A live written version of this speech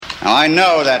Now, I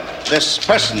know that this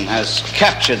person has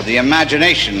captured the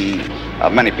imagination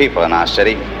of many people in our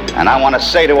city, and I want to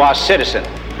say to our citizen,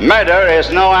 murder is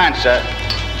no answer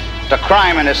to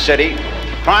crime in this city.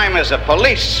 Crime is a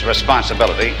police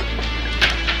responsibility.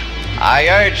 I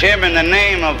urge him in the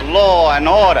name of law and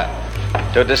order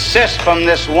to desist from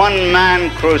this one-man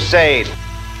crusade.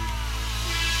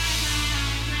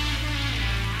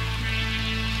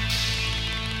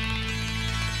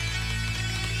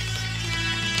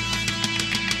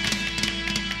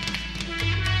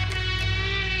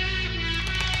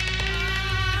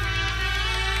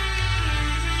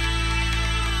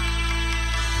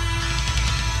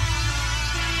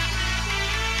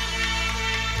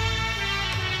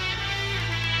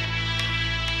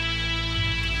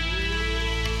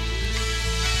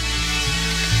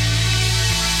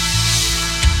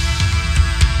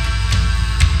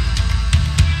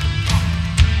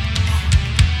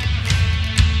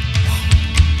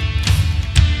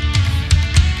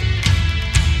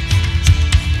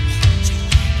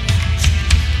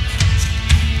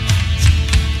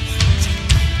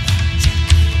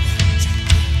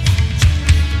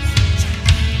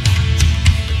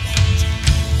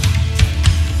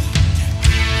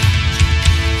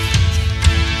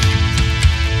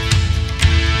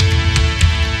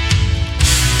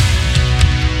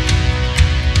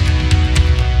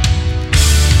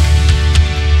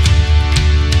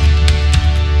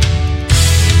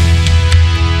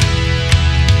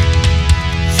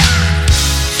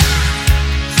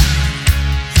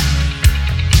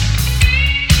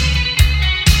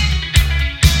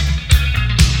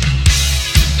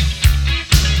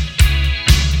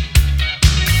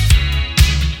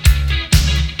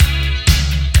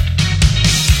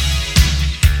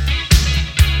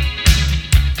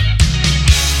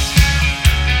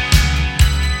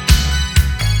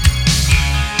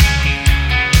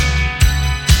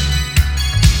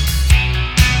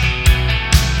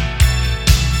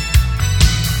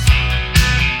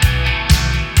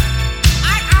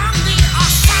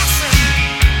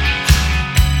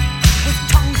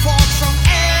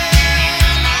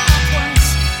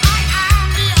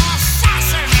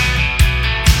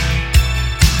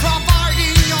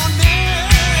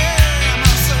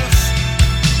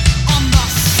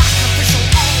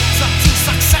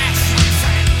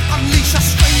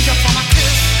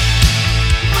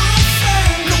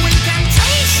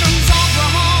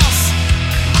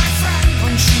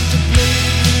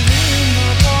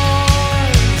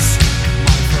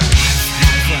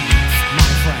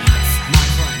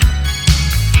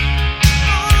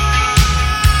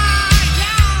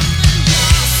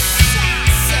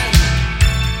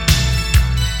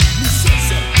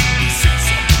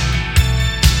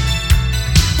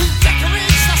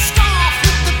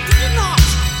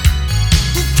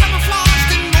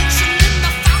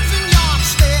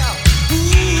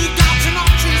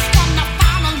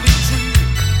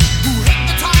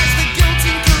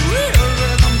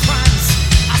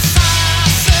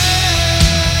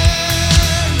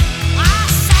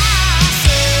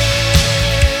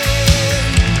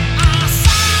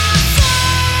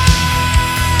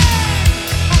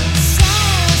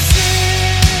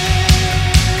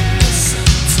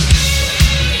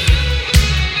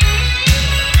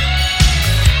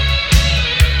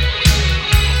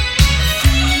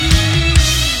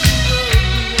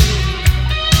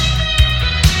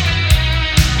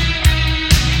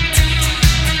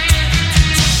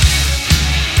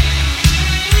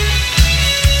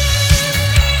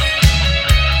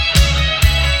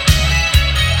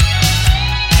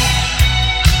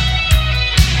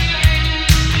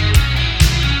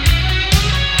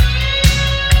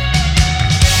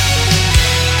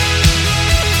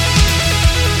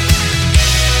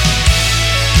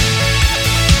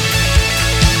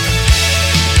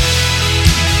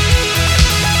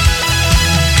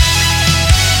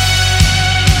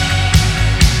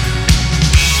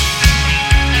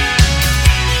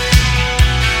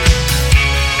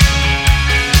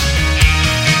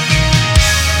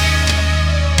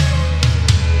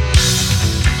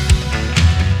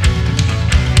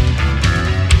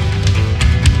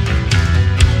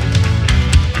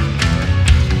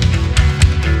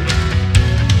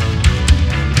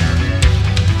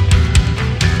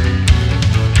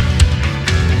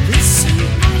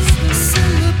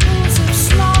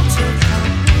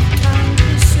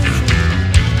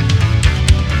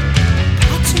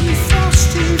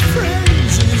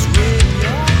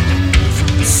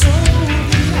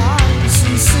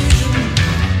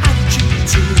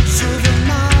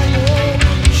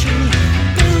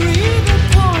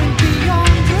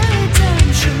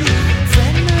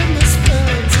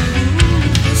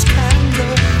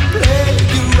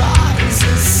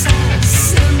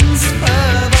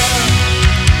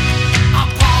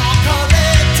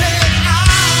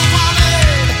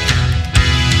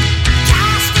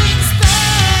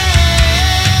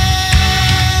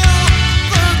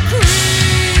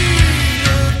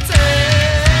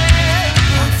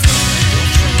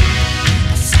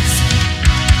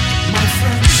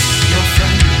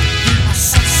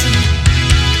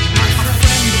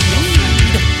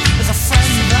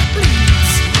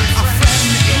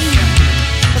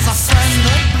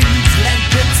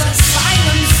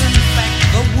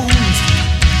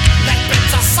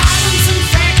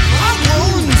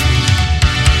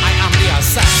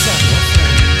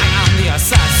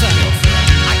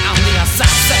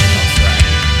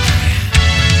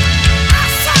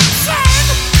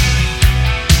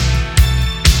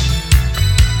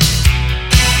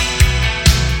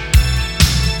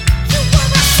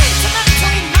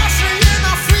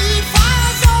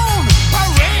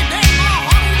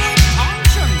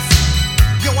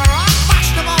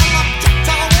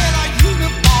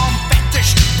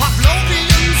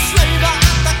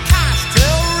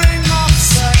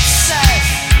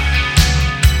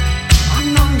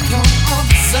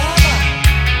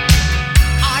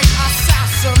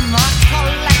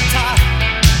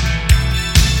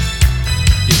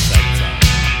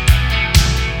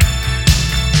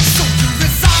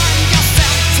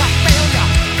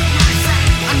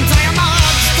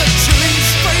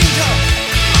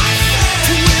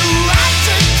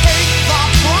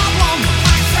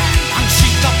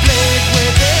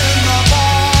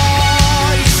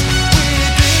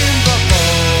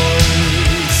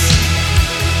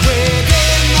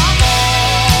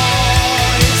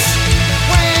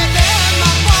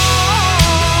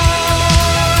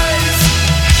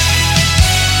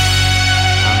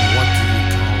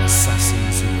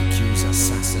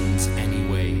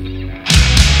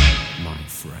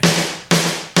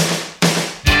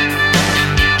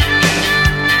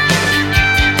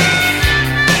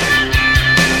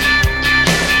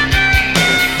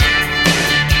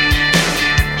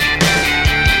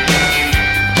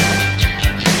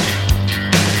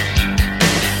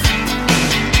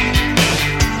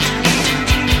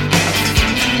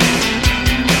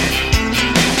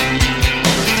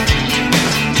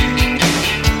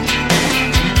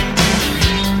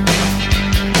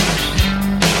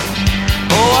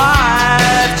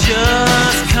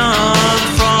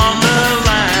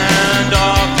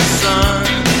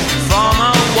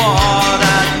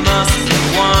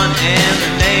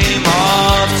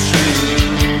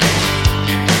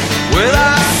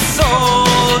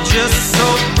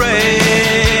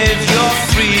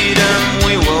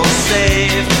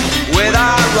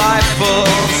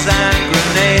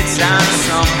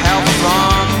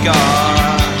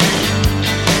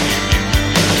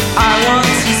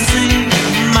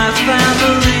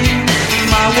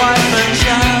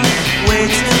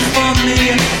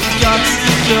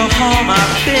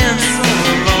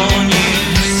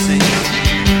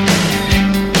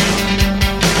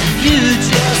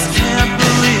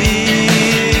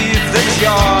 joy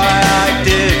I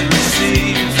did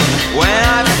receive when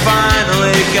I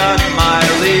finally got my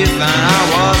leave and I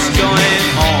was going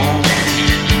home.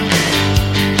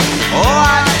 Oh,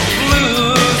 I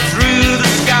flew through the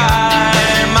sky,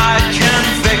 my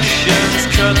convictions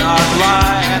could not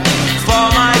lie. For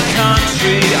my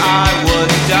country I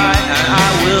would die, and I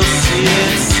will see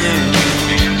it soon.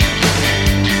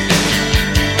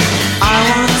 I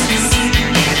want to see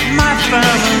my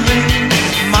family,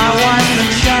 my wife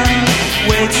and child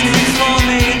waiting for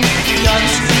me. Got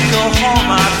to go home,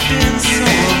 I've been so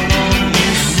alone,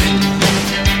 you see.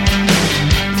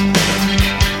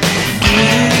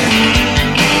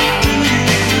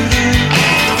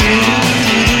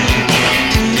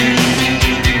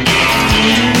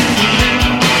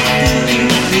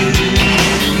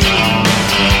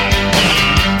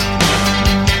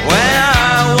 When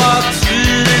I walked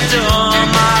through the door,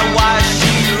 my wife,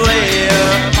 she lay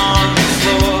on the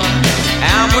floor,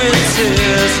 and with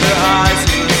tears her eyes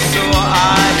were sore.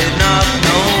 I did not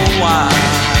know why.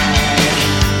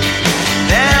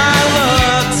 Then I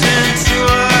looked into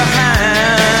her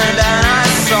hand and I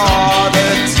saw the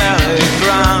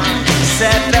telegram.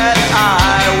 Said that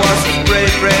I was a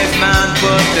brave, brave man,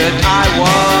 but that I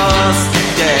was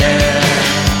dead.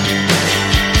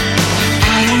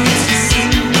 I want to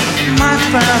see my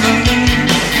family,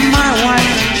 my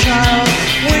wife and child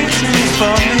waiting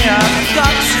for me. I've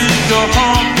got to go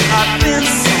home, I've been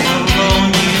so alone,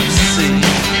 you see.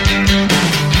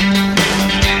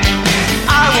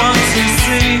 I want to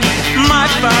see my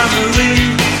family,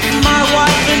 my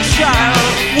wife and child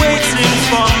waiting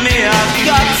for me. I've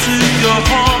got to go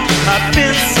home, I've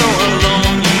been so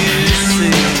alone, you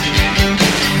see.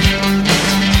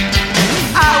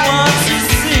 I want to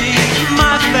see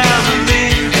my family,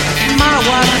 my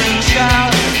wife and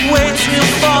child waiting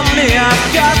for me. I've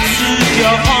got to go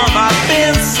home, I've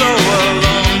been so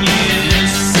alone, you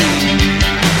see.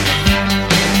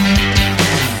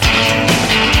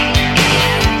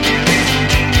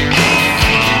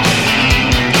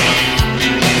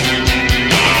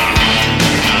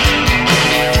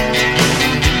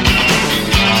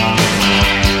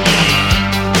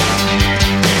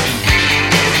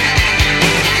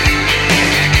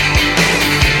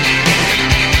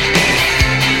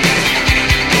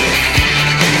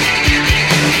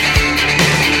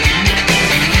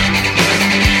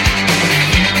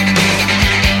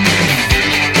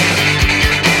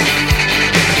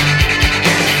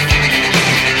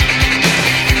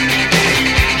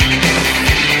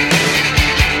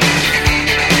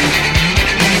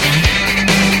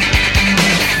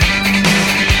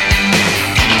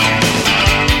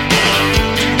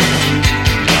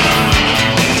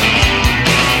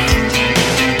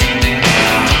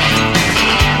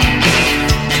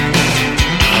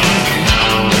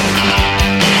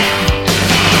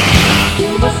 You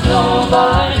must know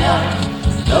by now,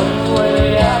 there's no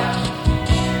way out.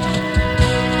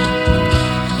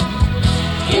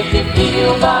 If you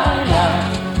feel by now,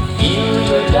 feel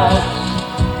your doubts.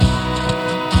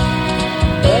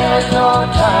 There's no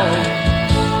time,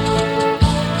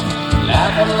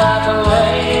 laughing like a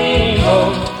rainbow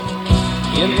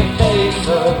in the face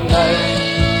of night.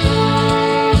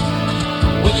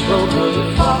 Which road will you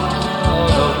follow?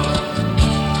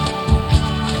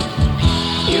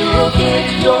 You will get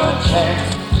your chance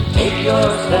to take your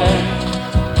stand.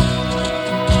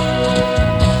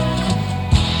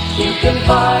 You can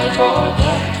fight for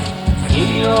that in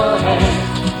your hand.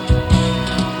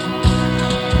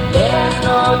 There's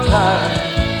no time,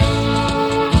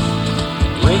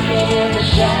 drinking in the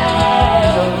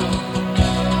shadows,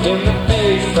 in the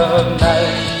face of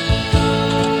night.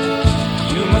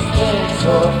 You must dance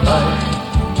or fight,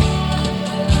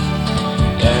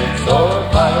 dance or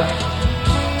fight.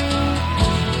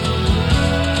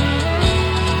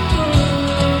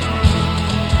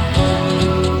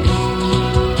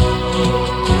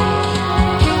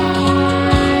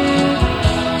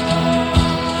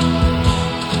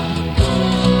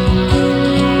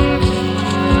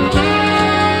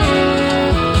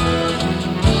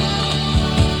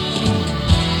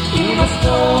 You must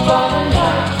know by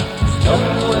now, there's no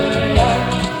way out.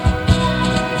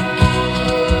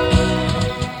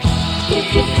 If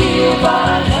you feel by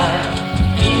now,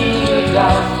 feel your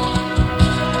doubts.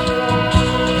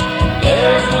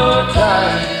 There's no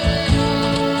time,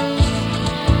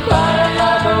 crying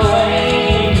like a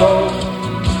rainbow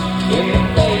in the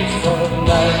face of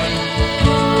night.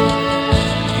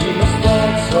 You must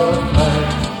dance or fight,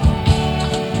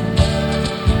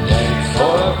 dance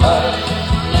or fight.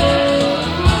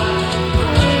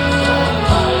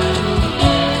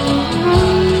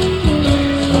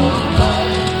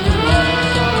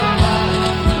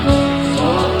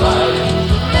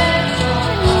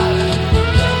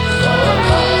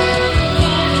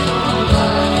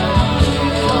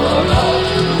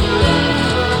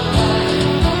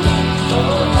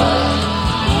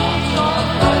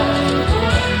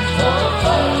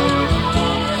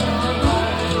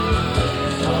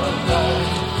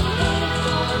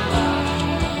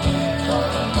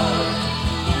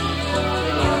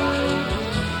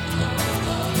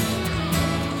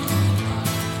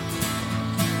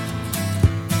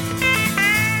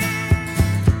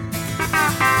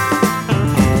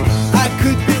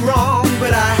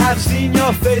 seen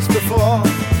your face before.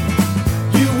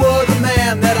 You were the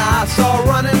man that I saw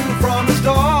running from his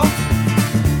door.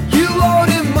 You owed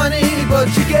him money, but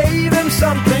you gave him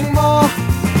something more.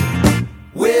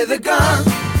 With a gun,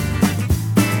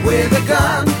 with a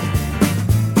gun,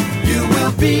 you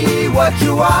will be what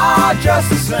you are just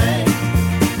the same.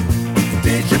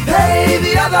 Did you pay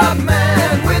the other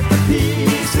man with the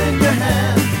piece in your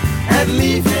hand and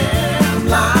leave him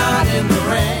lying in the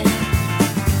rain?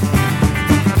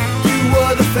 You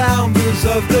were the founders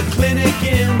of the clinic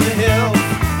in the hill,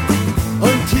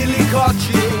 until he caught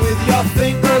you with your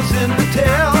fingers in the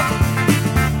tail.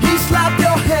 He slapped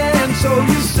your hand so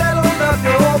you settled up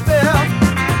your bill.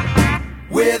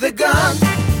 With a gun,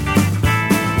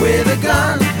 with a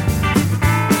gun,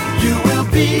 you will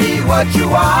be what you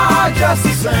are just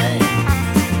the same.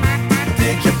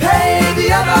 Did you pay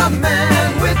the other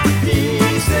man with the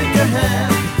piece in your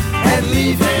hand and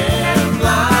leave him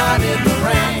lying in the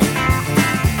rain?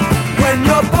 When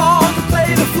you're born to play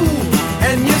the fool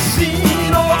and you've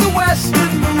seen all the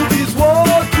Western movies, war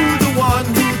to the one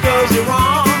who does you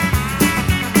wrong,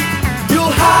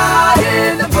 you'll hide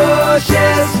in the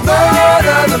bushes,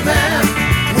 murder the man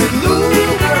with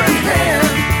Luger in hand.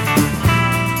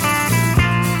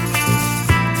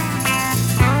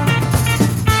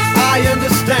 I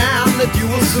understand that you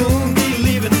will soon be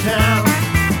leaving town.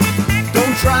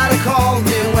 Don't try to call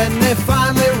me when they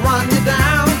finally run you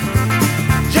down.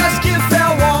 Just give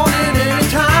fair warning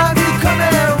anytime you come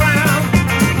around.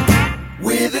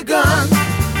 With a gun,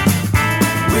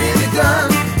 with a gun,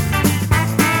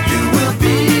 you will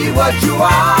be what you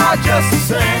are just the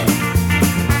same.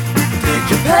 Did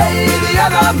you pay the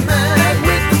other man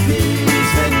with the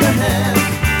piece in your hand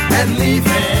and leave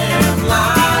him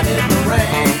lying in the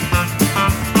rain?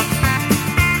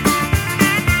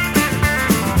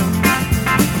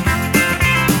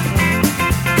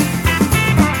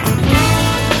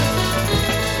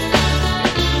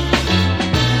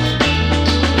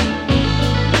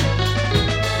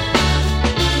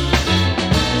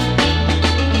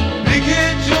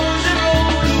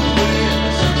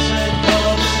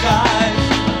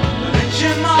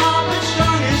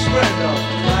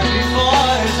 Right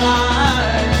before his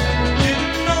eyes,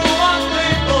 didn't know what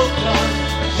people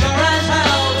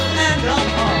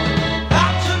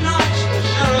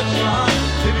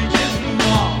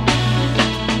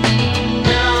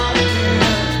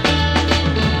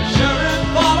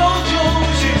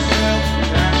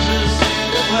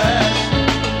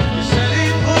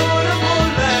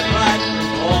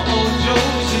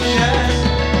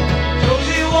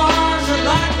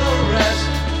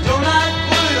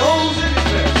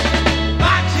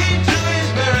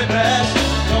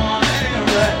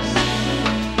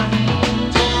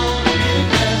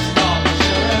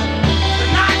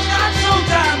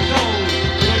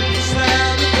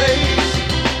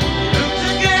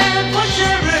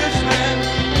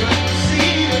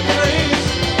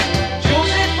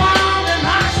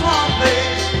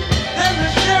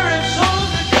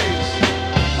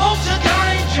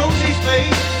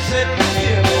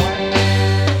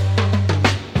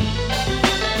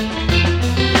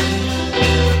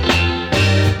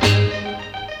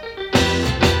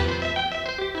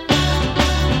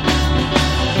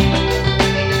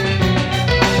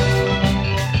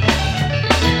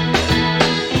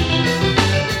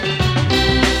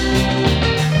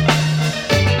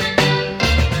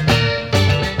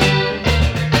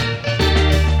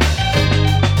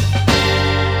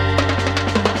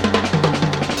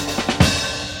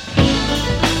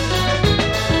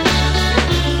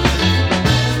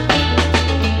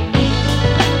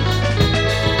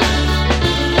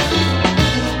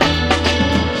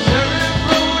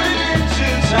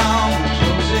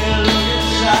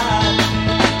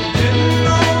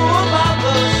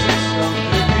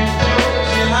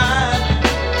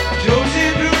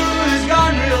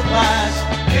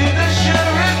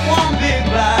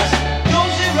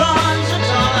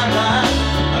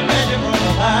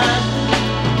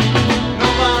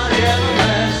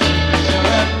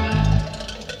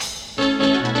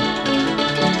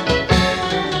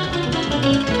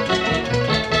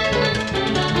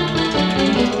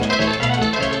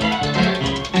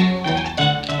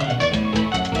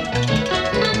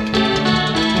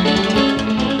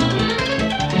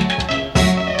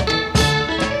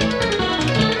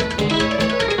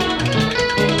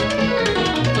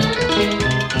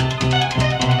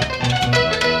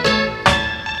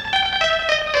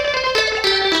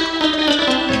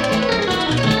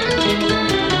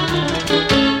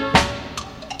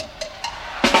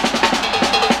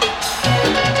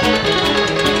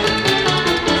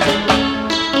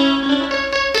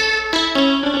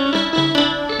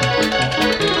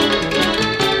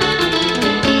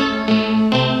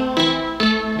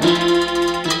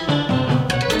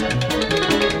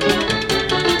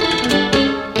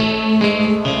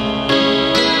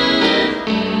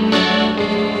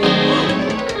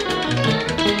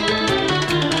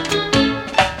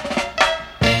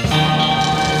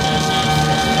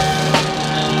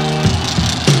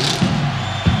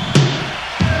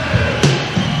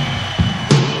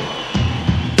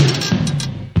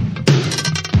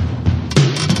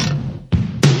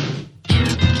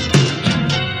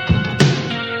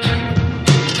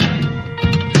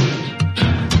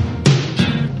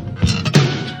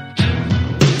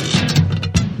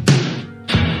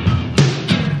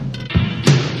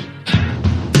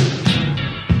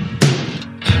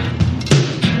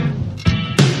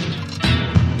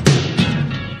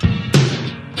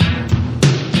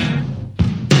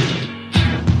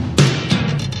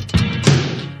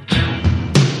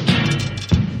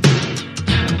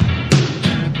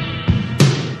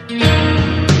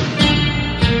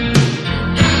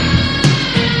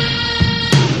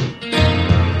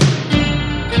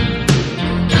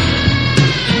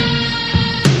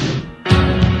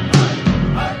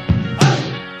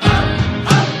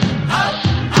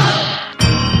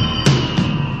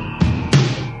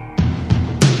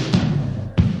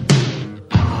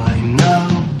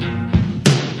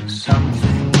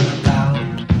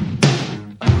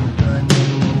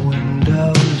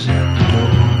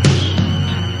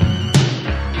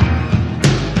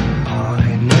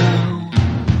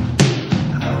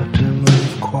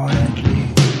quietly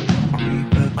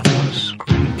creep across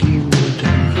creaky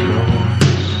wooden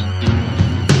floors.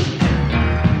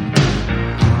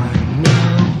 I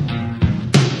know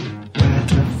where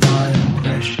to find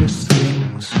precious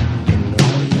things in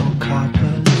all your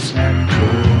cupboards and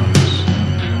drawers.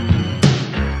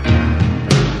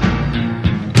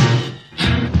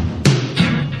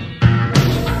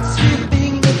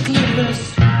 Sipping the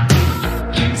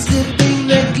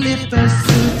glitters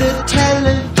through the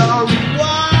telephone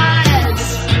wires.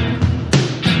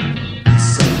 The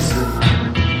sense of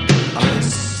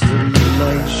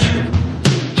isolation.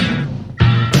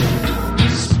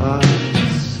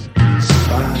 Spies.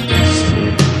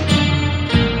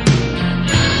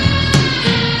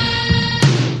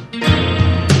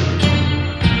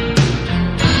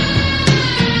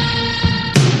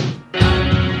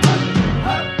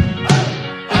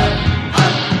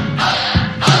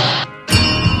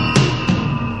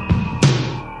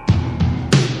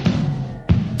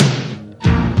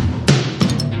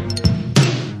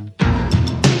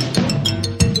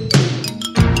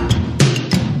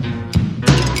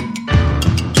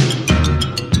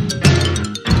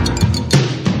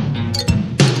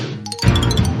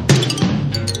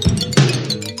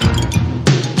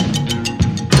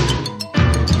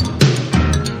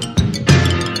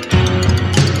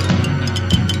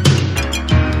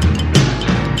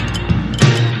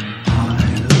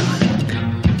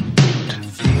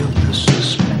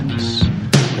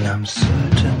 I'm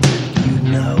certain you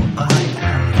know I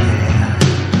am there.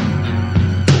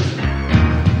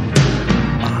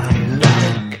 I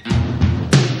like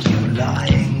you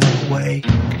lying awake,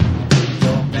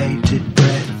 your bated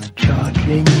breath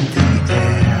charging the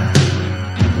air.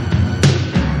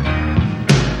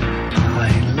 I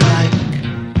like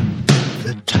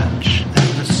the touch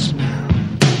and the smell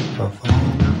of all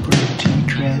the pretty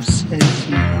dresses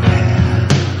you wear.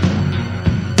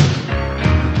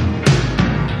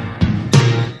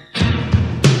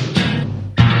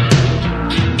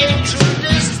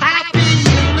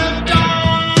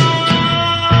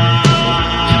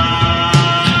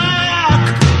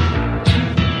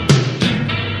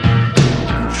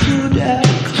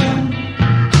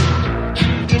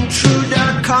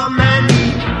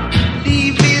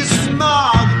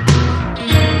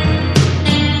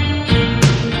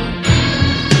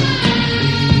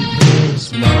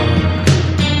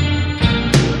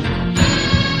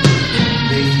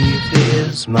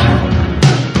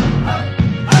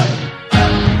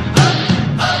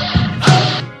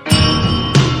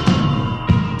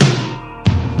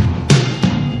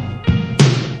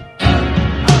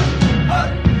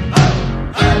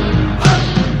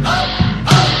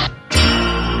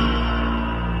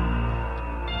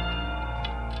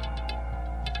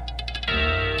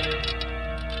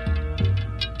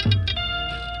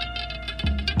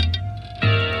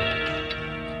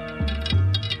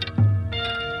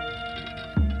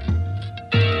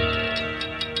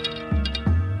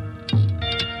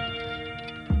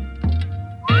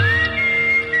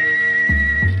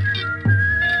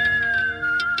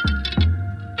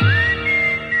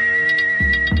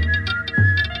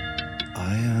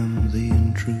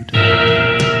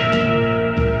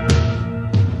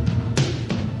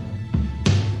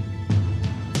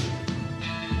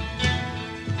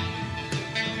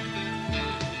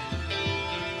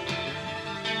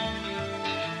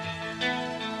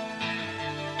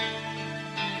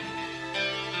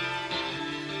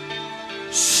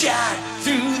 Shot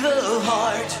through the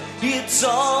heart, it's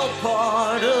all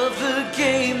part of the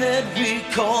game that we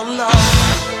call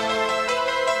love.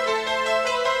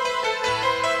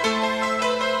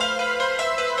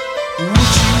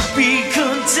 Would you be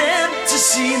content to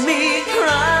see me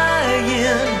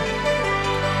crying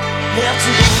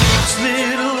after those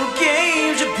little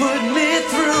games you put me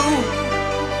through?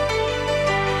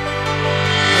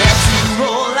 After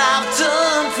all I've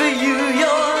done for you,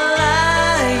 you're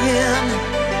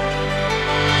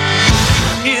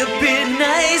it'd be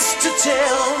nice to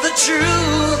tell the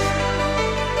truth.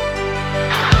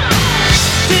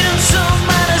 Didn't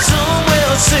somebody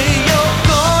somewhere say you're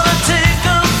gonna take a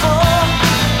fall?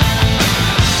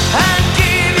 I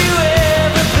gave you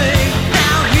everything,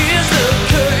 now here's the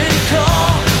curtain call.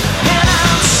 And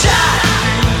I'm shot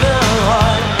in the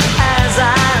heart as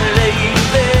I lay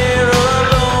there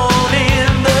alone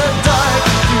in the dark.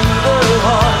 Through the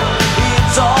heart,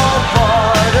 it's all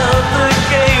part of the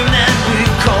game that we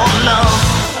call love.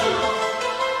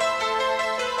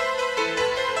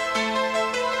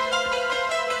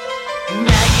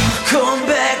 Now you've come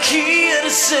back here to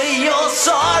say you're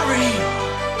sorry.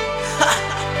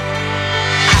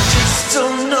 I just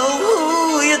don't know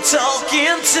who you're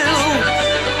talking to.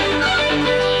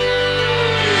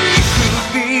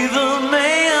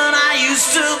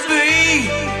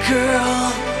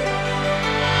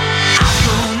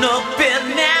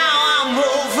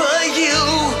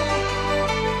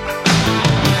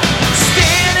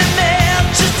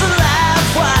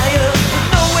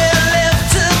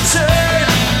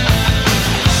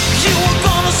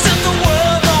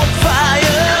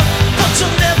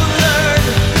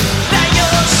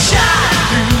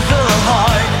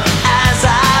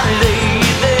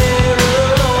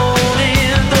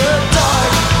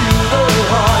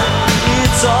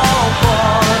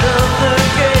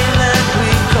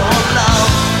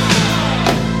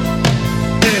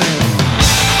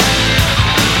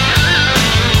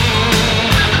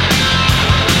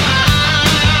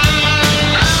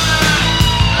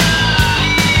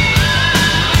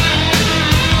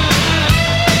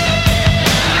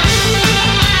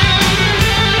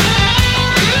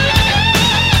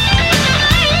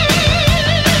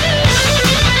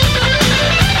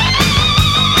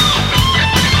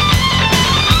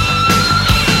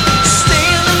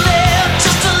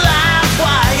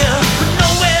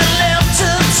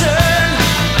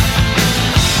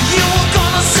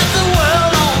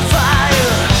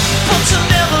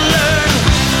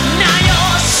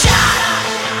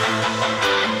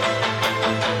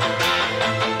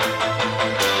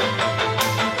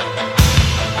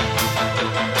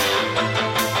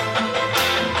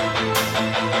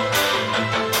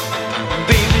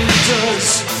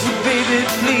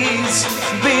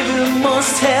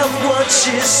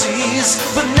 she sees.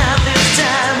 But now this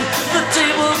time the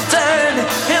table turned,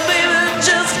 and baby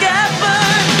just got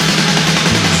burned.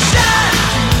 Shot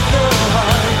through the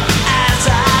heart as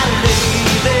I lay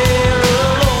there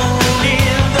alone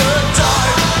in the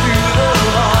dark. Through the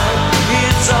heart,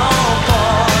 it's all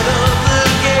part of the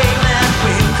game that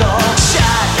we call.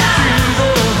 Shot through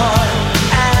the heart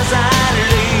as I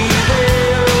lay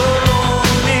there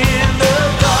alone in the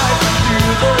dark.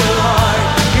 Through the heart,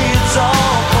 it's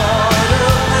all part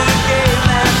of the game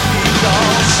that we call.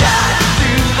 Shot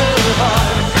through the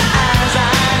heart as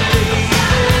I lay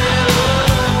there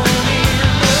alone in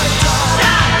the dark.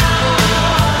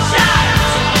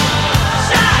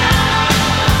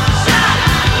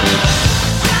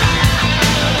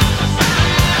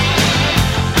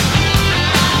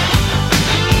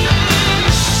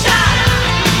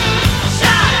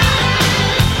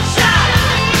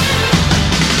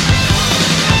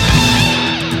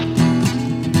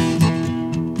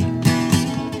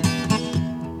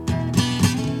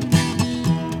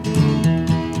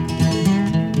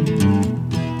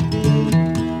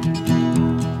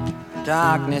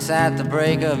 Darkness at the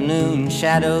break of noon,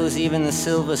 shadows, even the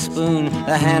silver spoon,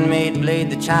 the handmade blade,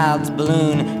 the child's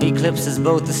balloon, eclipses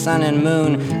both the sun and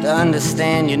moon. To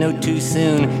understand, you know too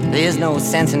soon, there's no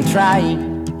sense in trying.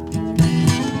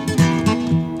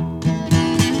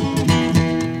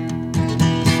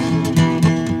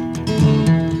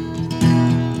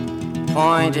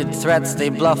 Pointed threats they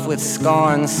bluff with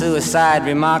scorn. Suicide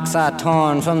remarks are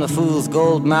torn from the fool's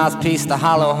gold mouthpiece. The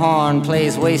hollow horn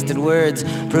plays wasted words,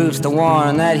 proves to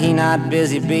warn that he not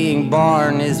busy being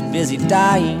born is busy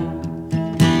dying.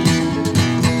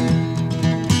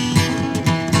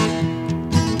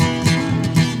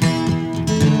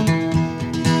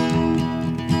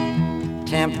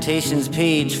 Temptation's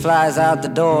page flies out the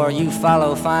door. You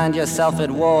follow, find yourself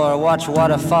at war. Watch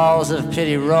waterfalls of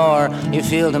pity roar. You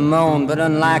feel the moan, but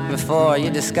unlike before, you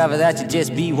discover that you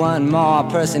just be one more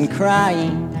person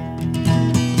crying.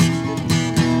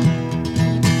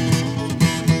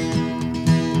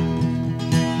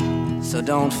 So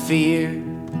don't fear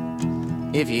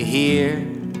if you hear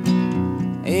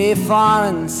a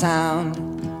foreign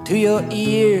sound to your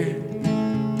ear.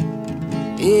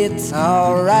 It's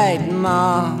alright,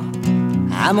 Ma,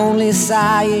 I'm only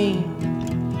sighing.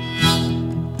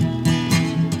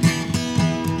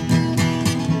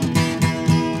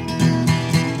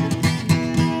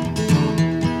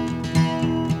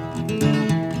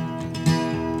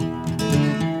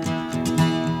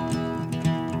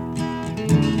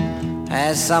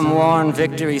 As some warn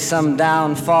victory, some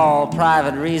downfall,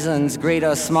 private reasons, great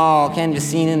or small, can be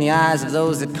seen in the eyes of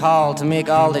those that call to make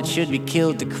all that should be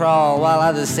killed to crawl, while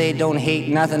others say don't hate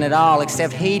nothing at all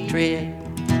except hatred.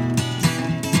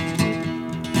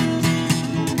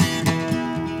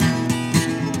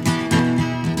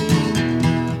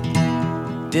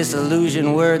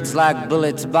 Disillusion words like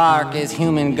bullets bark as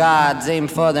human gods aim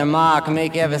for their mark,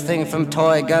 make everything from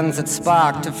toy guns that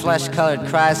spark to flesh-colored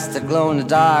Christs that glow in the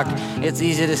dark. It's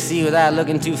easy to see without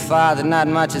looking too far that not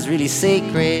much is really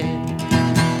sacred.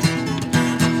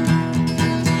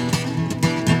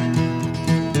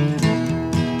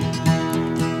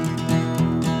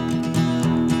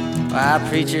 While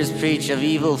preachers preach of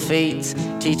evil fates,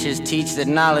 teachers teach that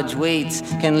knowledge waits,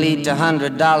 can lead to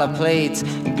 $100 plates.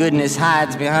 Goodness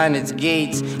hides behind its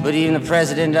gates, but even the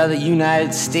President of the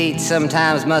United States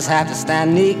sometimes must have to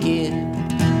stand naked.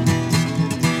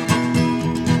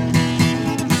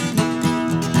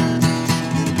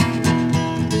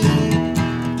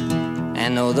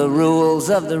 And though the rules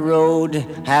of the road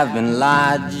have been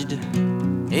lodged,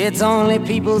 it's only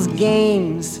people's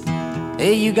games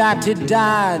you got to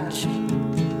dodge.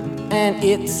 And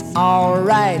it's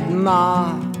alright,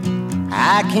 Ma,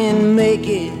 I can make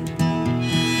it.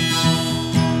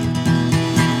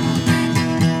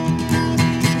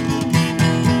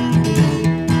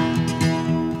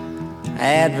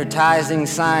 Advertising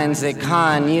signs that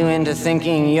con you into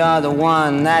thinking you're the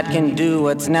one that can do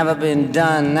what's never been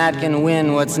done, that can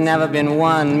win what's never been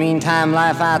won. Meantime,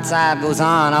 life outside goes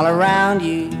on all around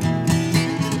you.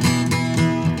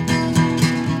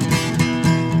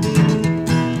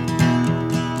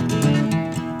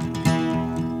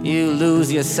 You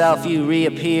lose yourself, you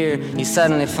reappear. You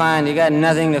suddenly find you got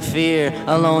nothing to fear.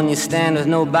 Alone you stand with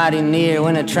nobody near,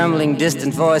 when a trembling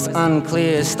distant voice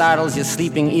unclear startles your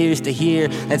sleeping ears to hear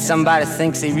that somebody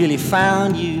thinks they really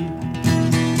found you.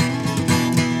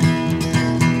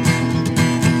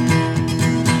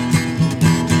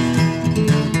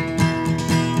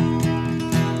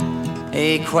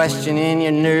 a question in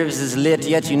your nerves is lit,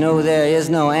 yet you know there is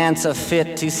no answer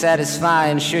fit to satisfy.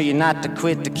 Ensure you not to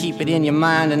quit, to keep it in your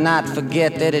mind and not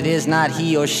forget that it is not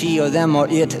he or she or them or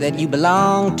it that you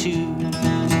belong to.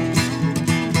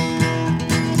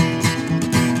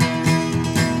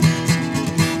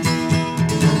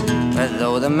 But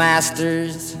though the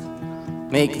masters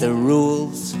make the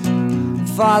rules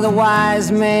for the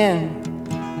wise men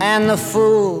and the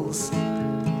fools,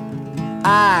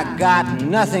 I got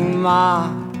nothing more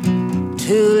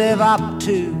to live up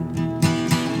to.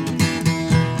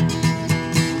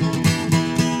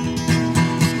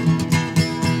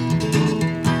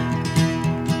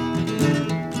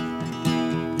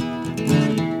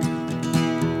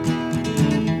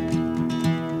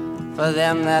 For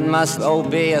them that must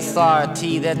obey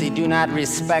authority that they do not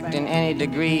respect in any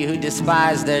degree, who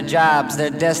despise their jobs,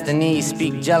 their destiny,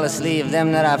 speak jealously of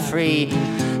them that are free,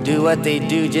 do what they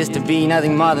do just to be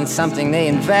nothing more than something they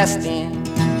invest in.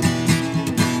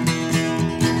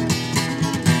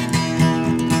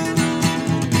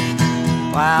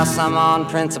 While some on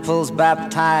principles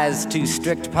baptized to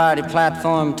strict party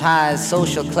platform ties,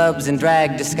 social clubs in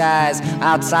drag disguise,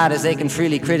 outsiders they can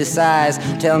freely criticize,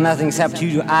 tell nothing except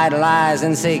to idolize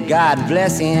and say God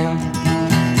bless him.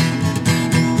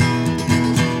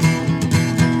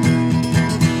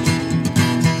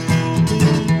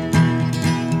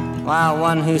 While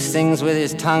one who sings with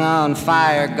his tongue on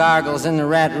fire gargles in the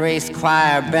rat race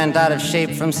choir, bent out of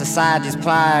shape from society's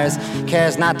pliers,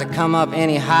 cares not to come up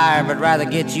any higher, but rather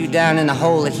get you down in the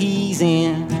hole that he's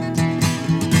in.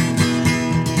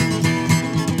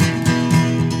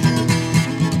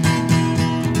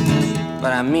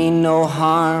 But I mean no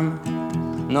harm,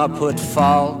 nor put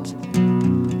fault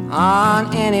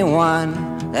on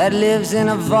anyone that lives in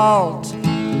a vault.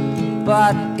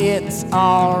 But it's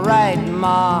alright,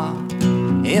 Ma,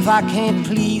 if I can't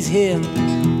please him.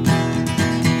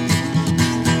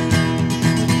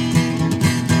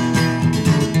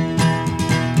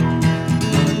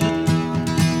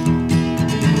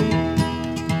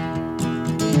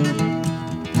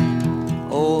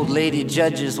 Old lady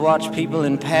judges watch people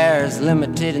in pairs,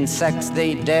 limited in sex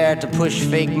they dare to push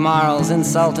fake morals,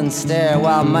 insult and stare,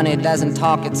 while money doesn't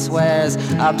talk, it swears.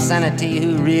 Obscenity,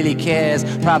 who really cares?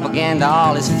 Propaganda,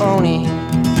 all is phony.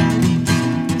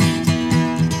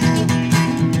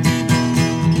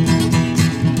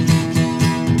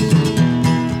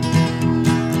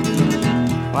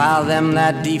 While them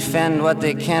that defend what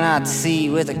they cannot see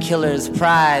with a killer's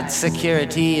pride,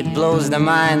 security, it blows their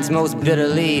minds most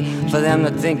bitterly. For them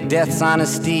that think death's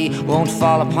honesty won't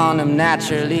fall upon them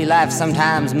naturally, life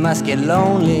sometimes must get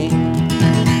lonely.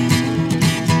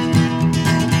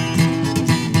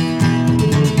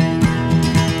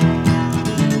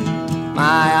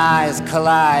 My eyes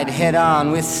collide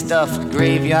head-on with stuffed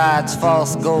graveyards,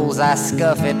 false goals I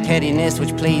scuff at, pettiness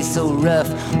which plays so rough.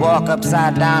 Walk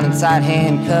upside down inside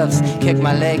handcuffs, kick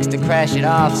my legs to crash it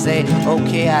off, say,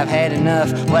 okay, I've had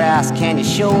enough, what else can you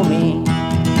show me?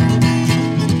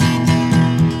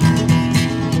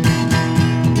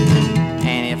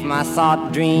 And if my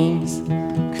thought dreams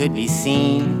could be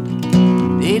seen,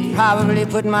 they'd probably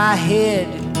put my head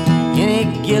in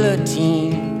a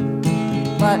guillotine.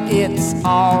 But it's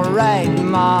alright,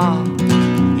 Ma,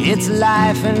 it's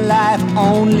life and life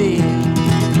only.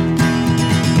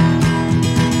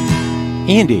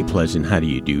 And a pleasant how do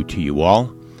you do to you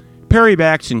all. Perry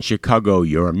Bax in Chicago,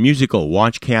 your musical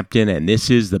watch captain, and this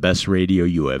is the best radio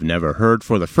you have never heard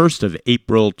for the 1st of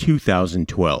April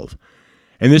 2012.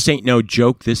 And this ain't no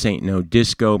joke, this ain't no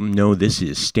disco, no, this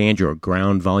is Stand Your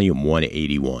Ground Volume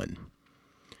 181.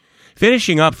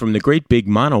 Finishing up from the great big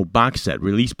mono box set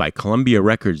released by Columbia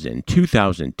Records in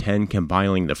 2010,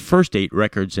 compiling the first 8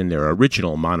 records in their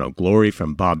original mono glory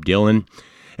from Bob Dylan.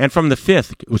 And from the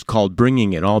 5th, it was called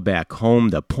Bringing It All Back Home,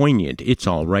 the poignant It's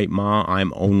All Right Ma,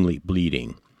 I'm Only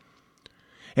Bleeding.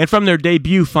 And from their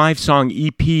debut 5-song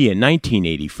EP in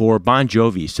 1984, Bon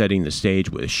Jovi setting the stage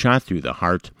with Shot Through the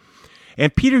Heart.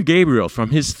 And Peter Gabriel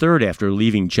from his third after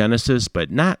leaving Genesis,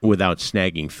 but not without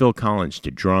snagging Phil Collins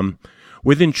to drum,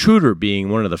 with Intruder being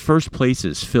one of the first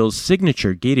places Phil's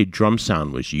signature gated drum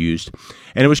sound was used,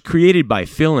 and it was created by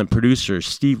Phil and producers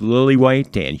Steve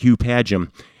Lillywhite and Hugh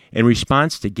Padgham in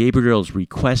response to Gabriel's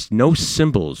request no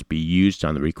cymbals be used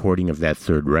on the recording of that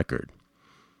third record.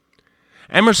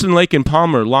 Emerson, Lake and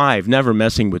Palmer live, never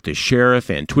messing with the sheriff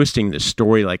and twisting the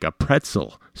story like a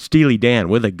pretzel, Steely Dan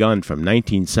with a Gun from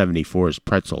 1974's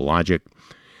Pretzel Logic.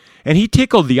 And he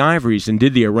tickled the ivories and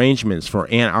did the arrangements for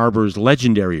Ann Arbor's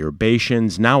legendary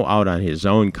Urbations, now out on his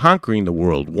own, conquering the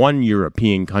world one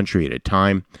European country at a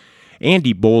time.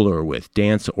 Andy Bowler with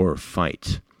Dance or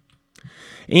Fight.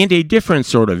 and a different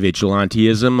sort of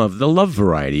vigilantism of the love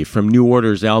variety from New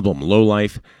Order's album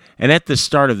Lowlife, and at the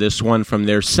start of this one from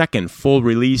their second full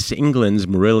release, England's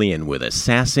Marillion with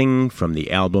Assassin from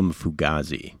the album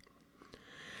Fugazi.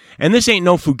 And this ain't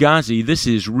no Fugazi, this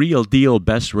is real deal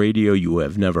best radio you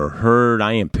have never heard.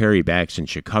 I am Perry Bax in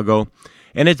Chicago,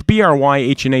 and it's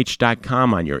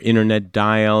BRYHNH.com on your internet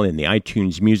dial, in the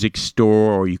iTunes Music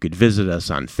Store, or you could visit us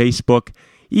on Facebook,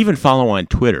 even follow on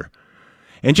Twitter.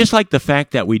 And just like the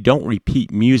fact that we don't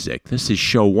repeat music, this is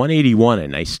show 181,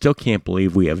 and I still can't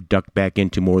believe we have ducked back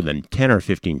into more than 10 or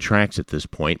 15 tracks at this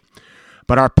point.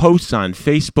 But our posts on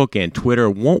Facebook and Twitter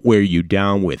won't wear you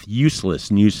down with useless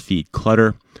newsfeed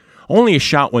clutter. Only a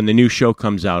shot when the new show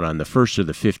comes out on the 1st or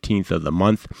the 15th of the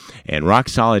month, and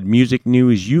rock-solid music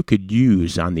news you could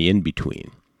use on the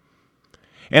in-between.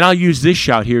 And I'll use this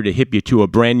shout here to hip you to a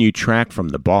brand new track from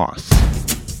The Boss.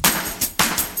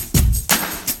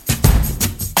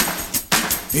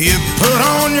 You put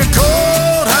on your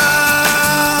coat,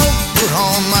 I'll put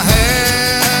on my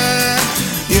hat.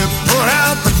 You put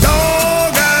out the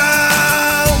dog,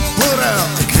 I'll put out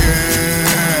the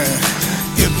cat.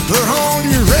 You put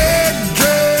on your red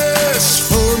dress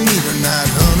for me tonight,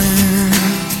 honey.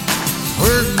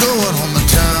 We're going on the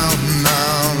town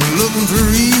now, looking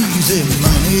for easy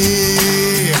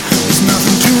money. There's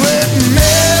nothing to it,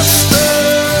 mister,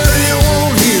 you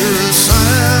won't hear a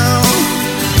sound.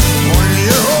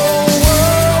 Your whole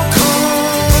world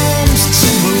comes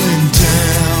tumbling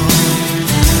down,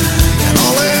 and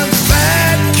all them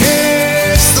fat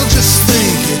kids, they'll just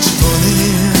think it's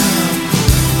funny.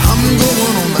 I'm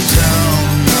going on the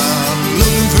town now,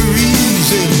 looking for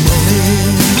easy money.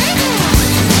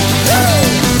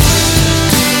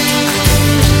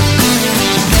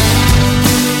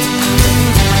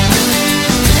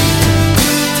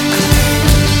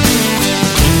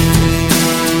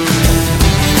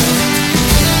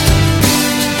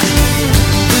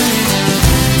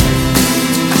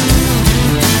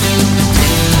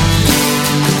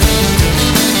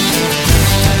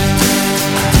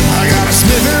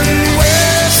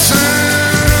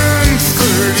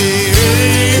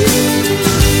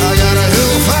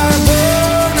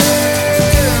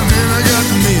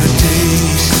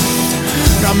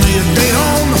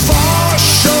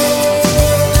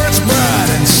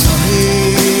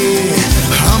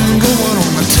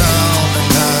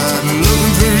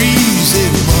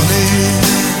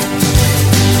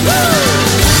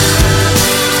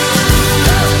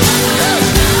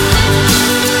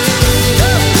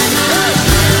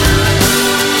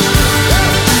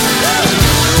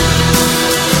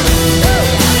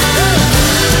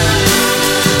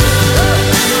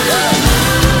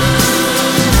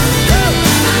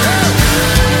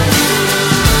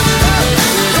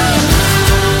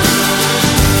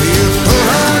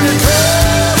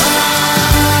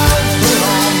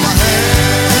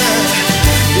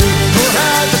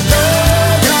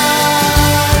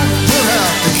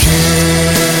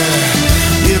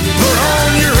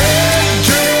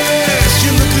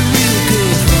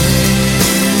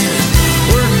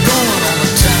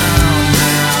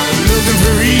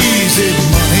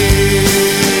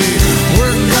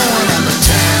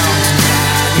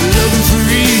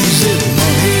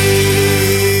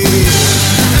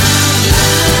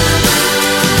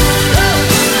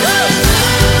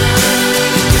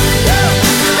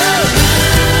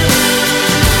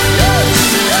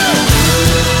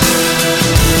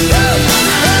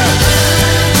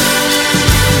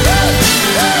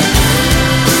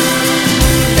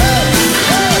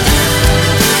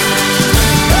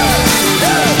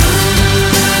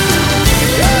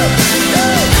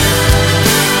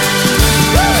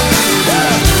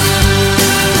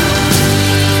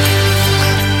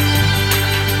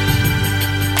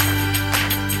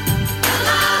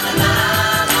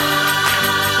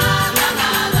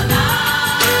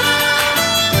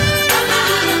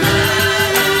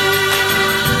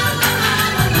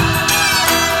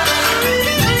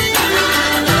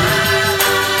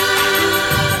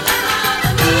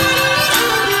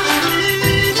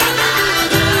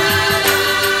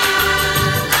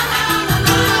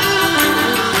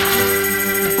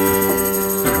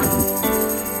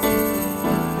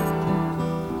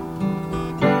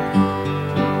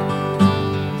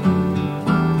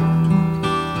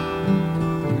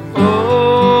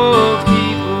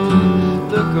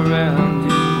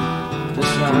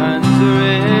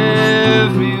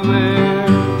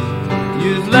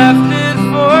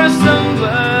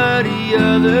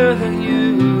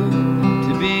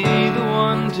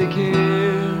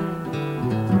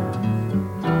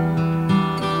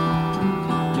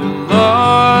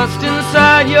 Lost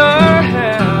inside your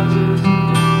houses,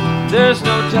 there's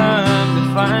no time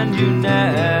to find you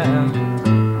now.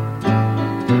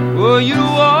 Oh, your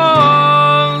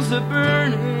walls are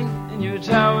burning and your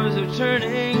towers are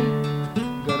turning.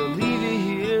 Gotta leave you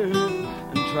here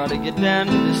and try to get down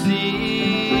to the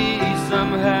sea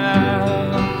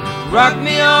somehow. Rock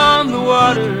me on the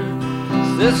water,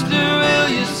 sister, will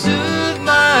you soothe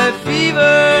my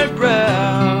fevered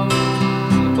brow?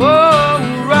 Oh,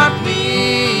 rock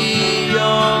me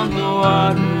on the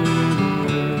water,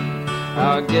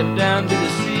 I'll get down to the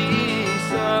sea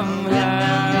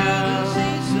somehow.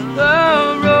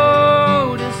 The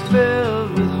road is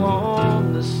filled with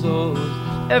homeless souls,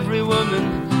 every woman,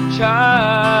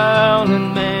 child and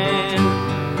man,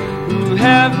 who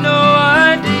have no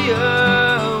idea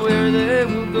where they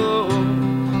will go,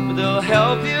 but they'll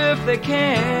help you if they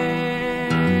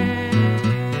can.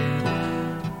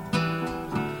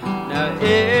 Now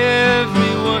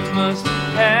everyone must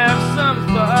have some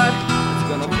thought that's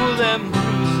gonna pull them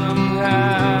through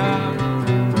somehow.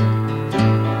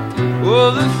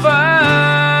 Oh, the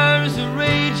fires are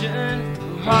raging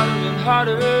hotter and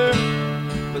hotter,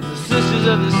 but the sisters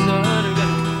of the sun are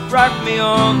gonna rock me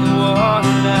on the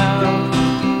water now.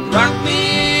 Rock me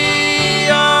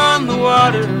on the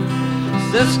water,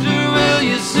 sister, will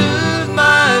you soothe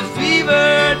my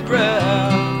fevered brow?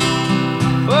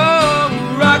 Oh,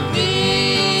 rock me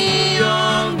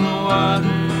on the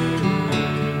water,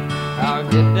 I'll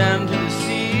get down to the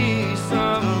sea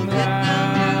somehow.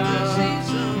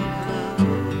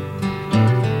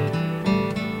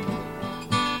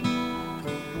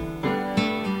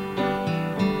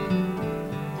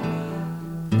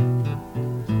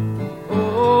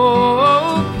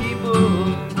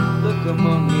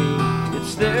 Among you,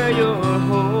 it's there your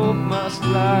hope must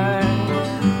lie.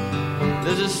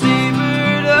 There's a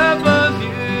seabird above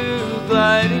you,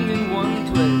 gliding in one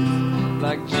place,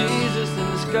 like Jesus in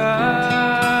the sky.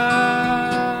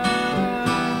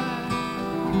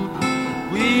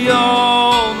 We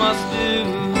all must do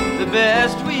the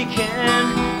best we can,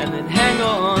 and then hang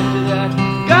on to that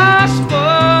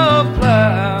gospel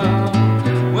plow.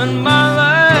 When my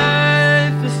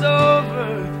life is over,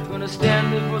 gonna stand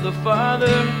before the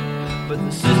Father, but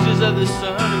the sisters of the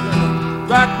sun are gonna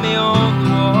rock me on the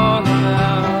water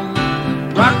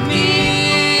now. Rock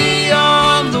me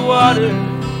on the water,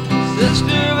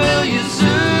 sister, will you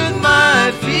soothe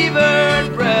my fevered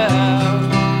brow?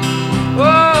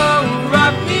 Oh,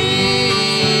 rock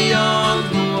me on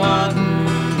the water,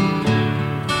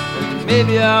 and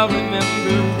maybe I'll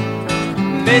remember,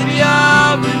 maybe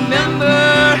I'll remember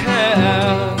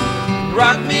how.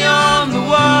 Rock me on the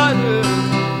water,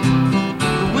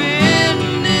 the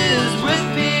wind is with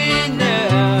me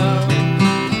now.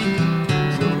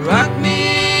 So rock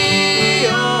me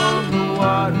on the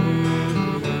water,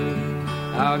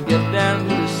 I'll get down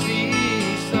to the sea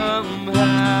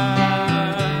somehow.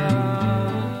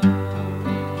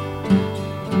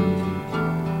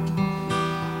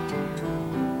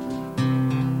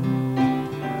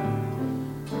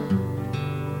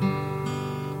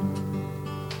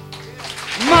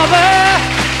 Mother,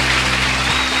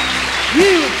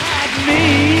 you had me,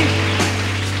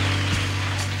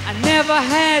 I never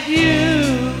had you.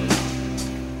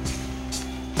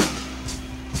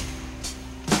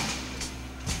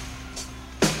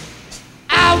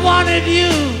 I wanted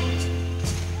you,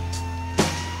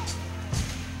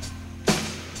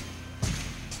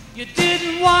 you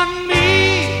didn't want me.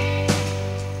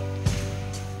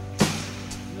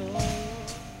 No.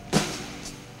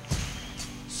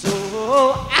 So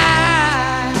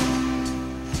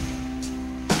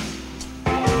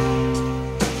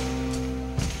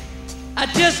I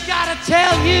just gotta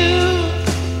tell you,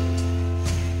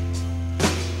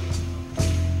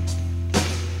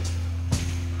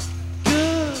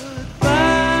 goodbye.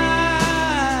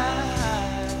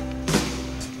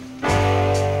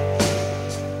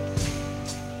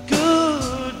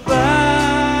 Goodbye.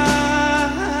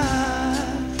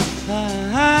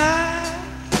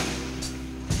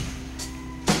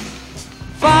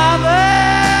 Father,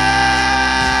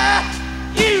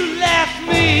 you left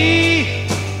me,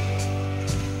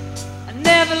 I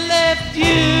never left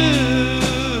you.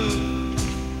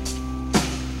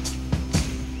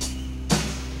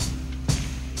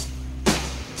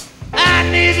 I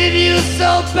needed you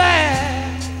so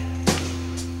bad,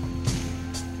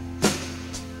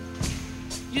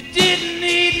 you didn't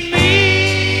need me.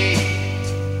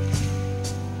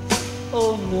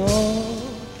 Oh no.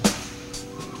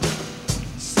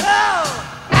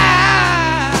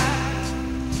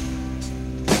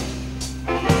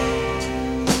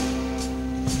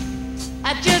 I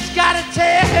just gotta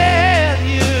tell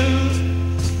you,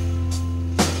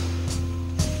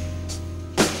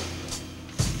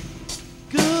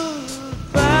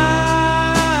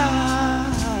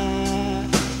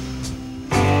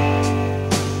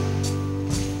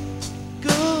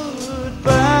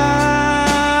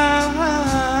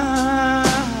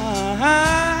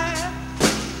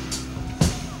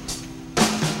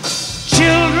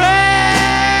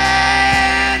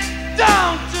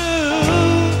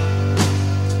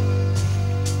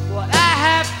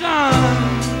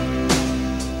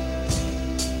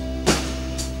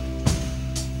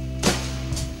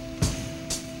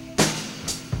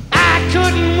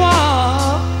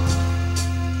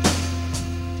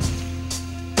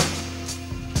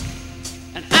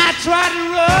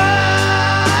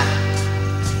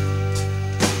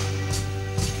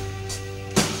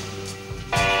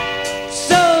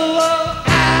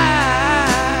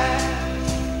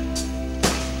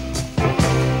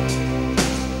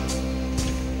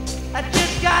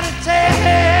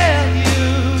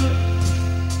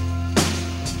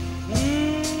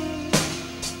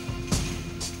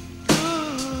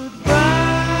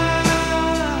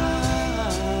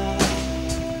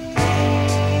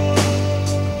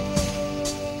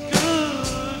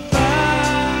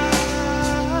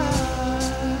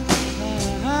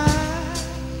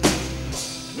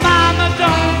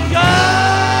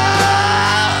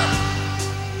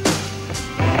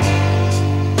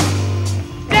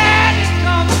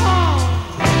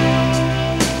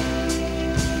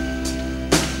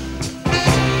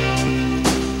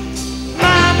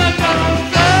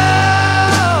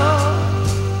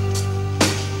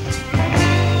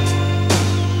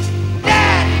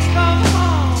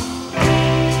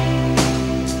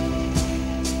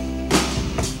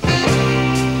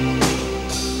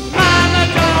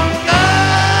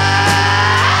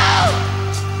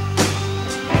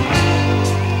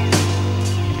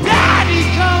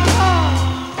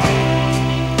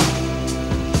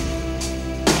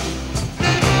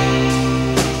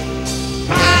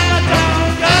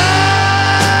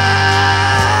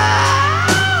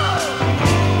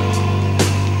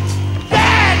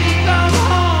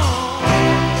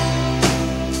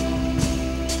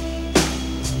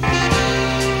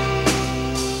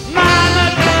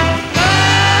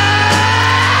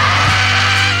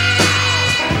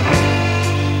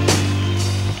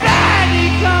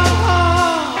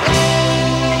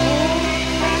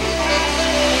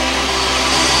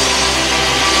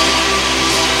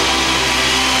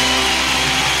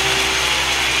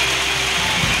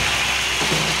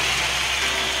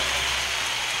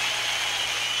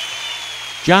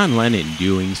 John Lennon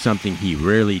doing something he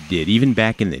rarely did, even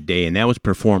back in the day, and that was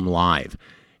perform live.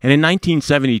 And in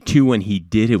 1972, when he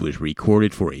did, it was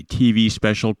recorded for a TV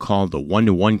special called The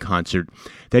One-to-One Concert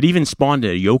that even spawned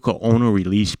a Yoko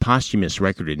Ono-released posthumous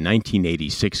record in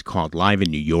 1986 called Live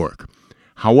in New York.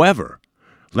 However,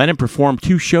 Lennon performed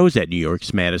 2 shows at New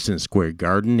York's Madison Square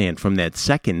Garden, and from that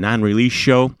second non-release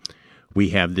show, we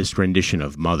have this rendition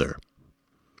of Mother.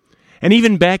 And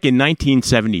even back in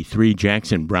 1973,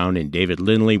 Jackson Browne and David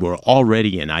Lindley were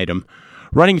already an item,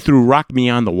 running through Rock Me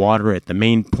on the Water at the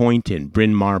Main Point in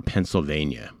Bryn Mawr,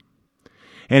 Pennsylvania.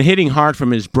 And hitting hard from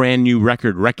his brand new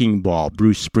record Wrecking Ball,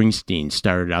 Bruce Springsteen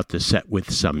started out the set with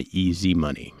some easy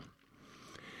money.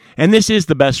 And this is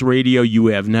the best radio you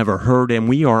have never heard, and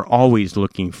we are always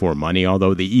looking for money,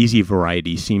 although the easy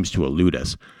variety seems to elude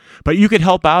us. But you could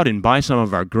help out and buy some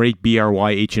of our great BRY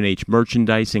H&H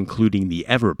merchandise, including the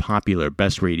ever-popular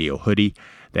Best Radio hoodie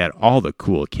that all the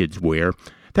cool kids wear.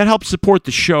 That helps support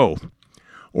the show.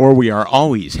 Or we are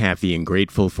always happy and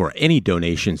grateful for any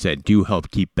donations that do help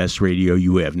keep Best Radio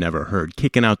You Have Never Heard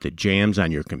kicking out the jams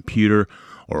on your computer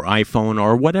or iPhone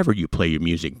or whatever you play your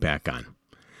music back on.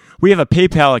 We have a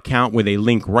PayPal account with a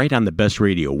link right on the Best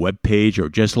Radio webpage, or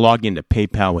just log into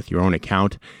PayPal with your own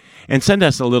account and send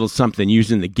us a little something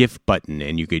using the gift button,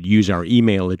 and you could use our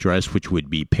email address, which would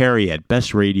be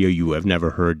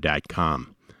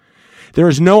perry@bestradioyouhaveneverheard.com. There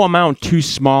is no amount too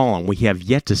small, and we have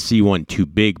yet to see one too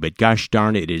big, but gosh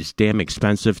darn it is damn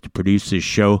expensive to produce this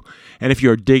show, and if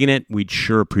you're digging it, we'd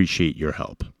sure appreciate your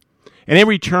help. And in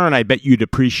return, I bet you'd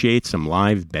appreciate some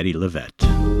live Betty LaVette.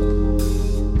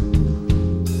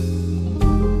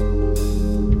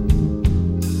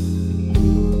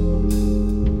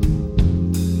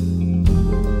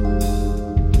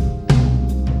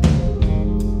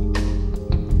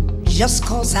 Just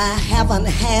 'cause I haven't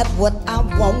had what I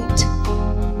want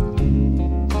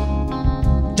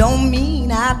don't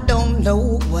mean I don't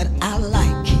know what I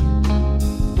like.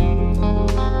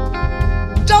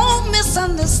 Don't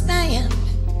misunderstand,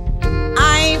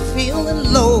 I ain't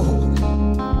feeling low,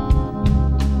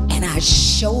 and I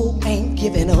sure ain't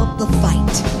giving up the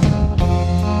fight.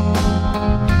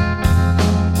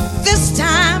 This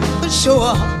time for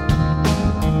sure,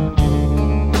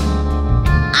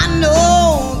 I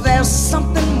know there's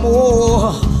something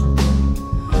more,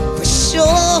 for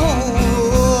sure.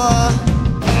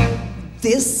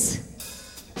 This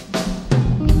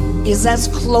is as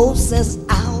close as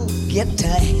I'll get to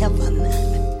heaven.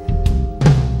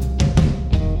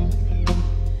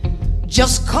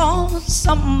 Just 'cause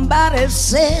somebody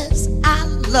says I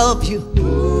love you,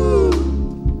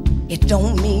 it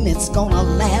don't mean it's gonna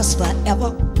last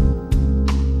forever.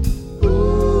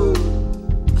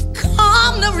 I've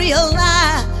come to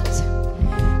realize,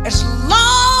 as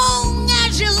long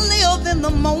as you live in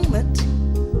the moment's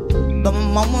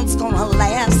gonna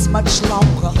last much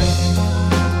longer.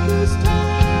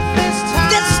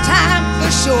 This time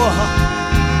for sure.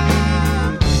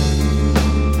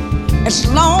 As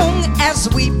long as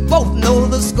we both know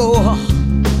the score,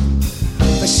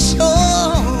 for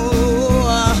sure.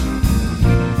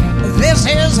 This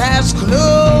is as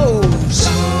close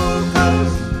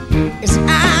as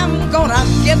I'm gonna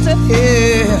get to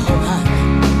heaven.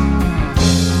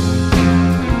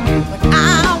 But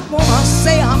I wanna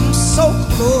say I'm so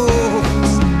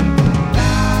close.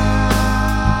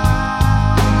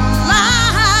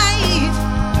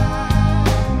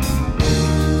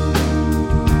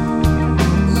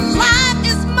 Life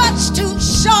is much too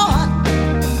short.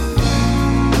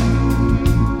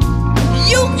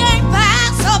 You can't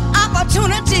pass up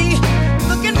opportunity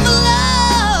looking for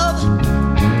love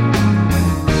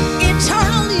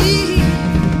eternally.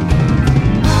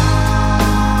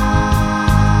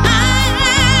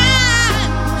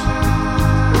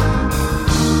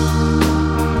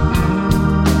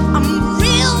 I'm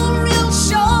real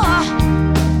sure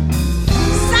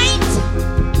saints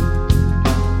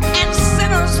and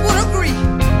sinners would agree.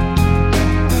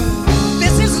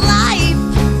 This is life.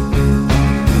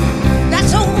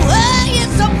 That's the way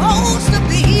it's supposed to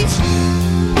be.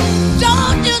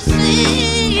 Don't you see?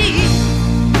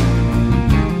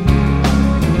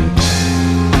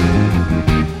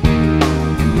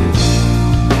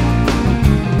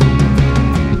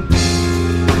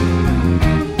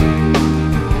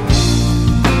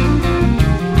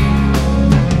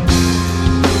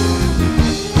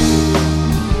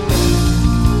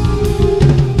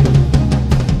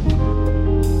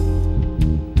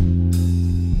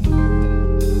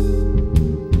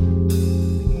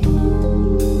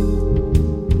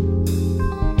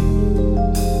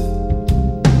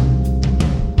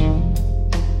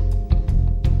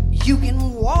 You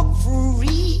can walk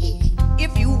free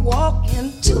if you walk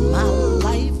into my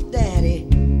life, Daddy,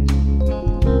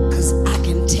 'cause I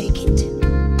can take it.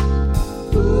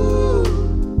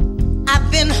 I've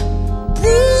been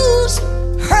bruised,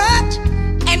 hurt,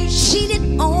 and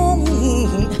cheated on,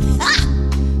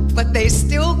 but they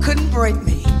still couldn't break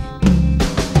me.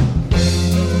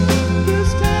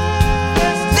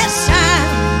 This time,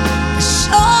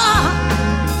 sure,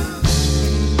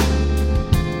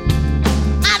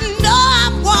 I know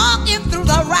I'm walking through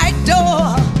the right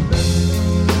door.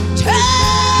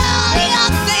 Tell you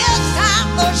this time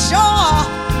for sure,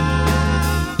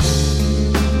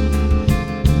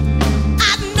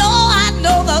 I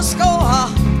know the score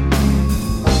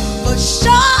for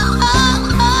sure.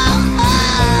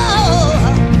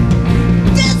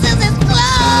 This is as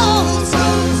close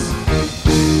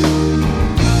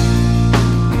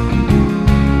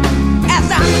as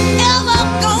I'm ever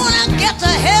gonna get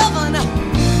to heaven.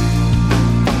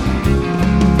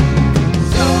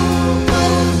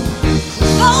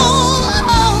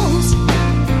 Close,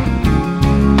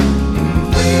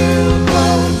 real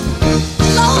close,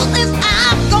 close as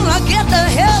I'm gonna get to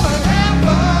heaven.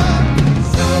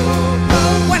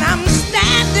 When I'm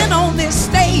standing on this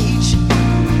stage,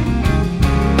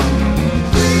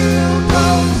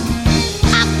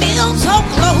 I feel so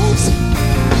close.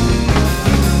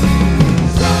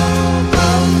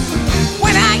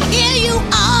 When I hear you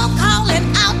all calling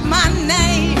out my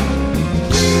name,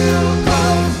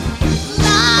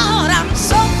 Lord, I'm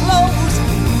so close.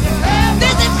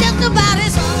 This is just about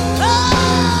as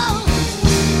close.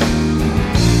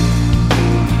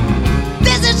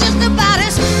 This is just about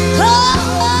as close.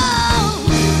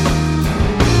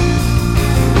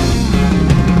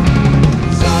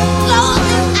 Close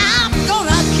as I'm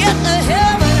gonna get to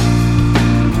heaven.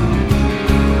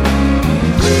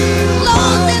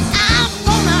 Close as I'm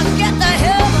gonna get to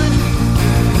heaven.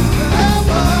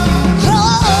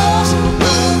 Close, close,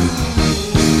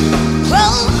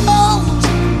 close, close,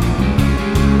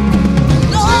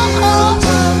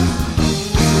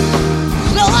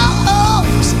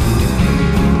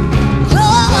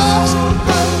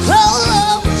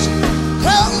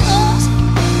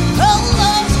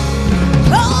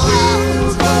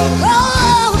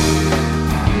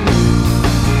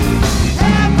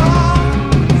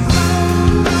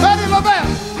 Betty LaBelle.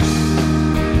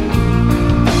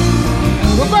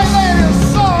 The great lady of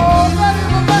soul, Betty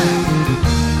LaBelle.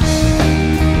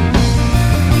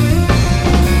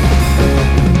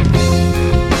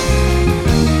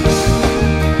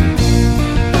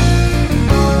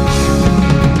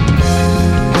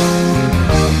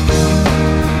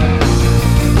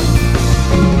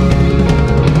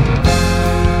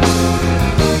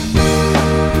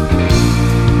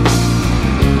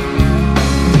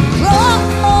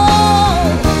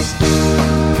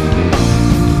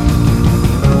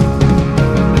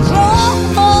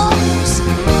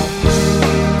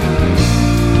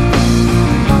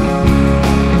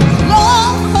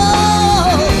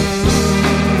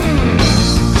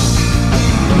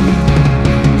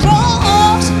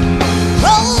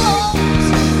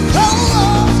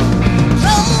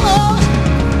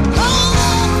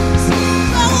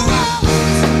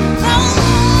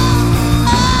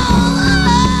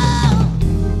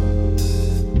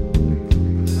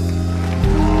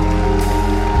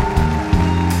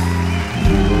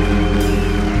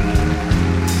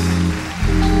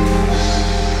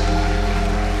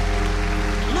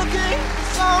 Looking for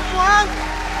someone.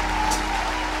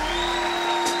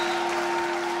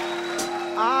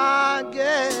 I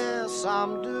guess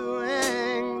I'm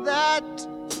doing that.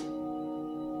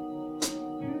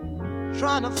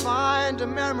 Trying to find a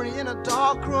memory in a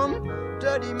dark room.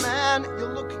 Dirty man,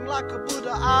 you're looking like a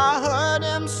Buddha. I heard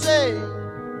him say,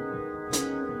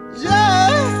 yeah,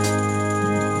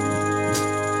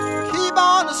 keep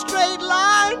on a straight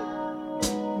line.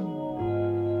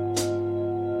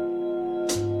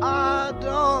 I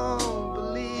don't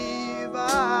believe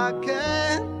I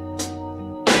can.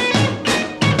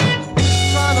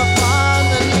 Trying to find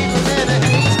the needle in a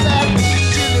haystack.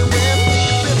 Chilly wind,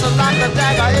 feels like a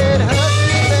dagger. It hurts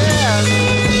me bad.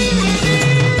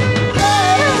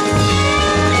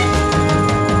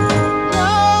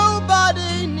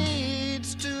 Nobody needs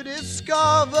to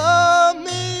discover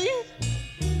me.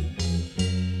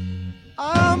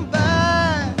 I'm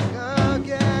back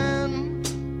again.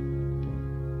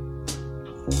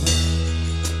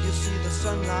 You see the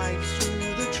sunlight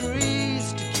through the trees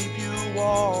to keep you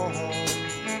warm.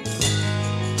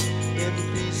 In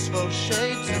peaceful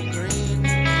shades of green.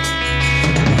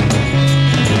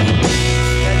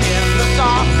 And in the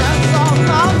darkness of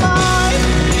my mind,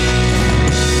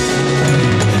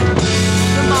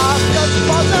 the maskers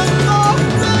wasn't left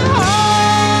behind.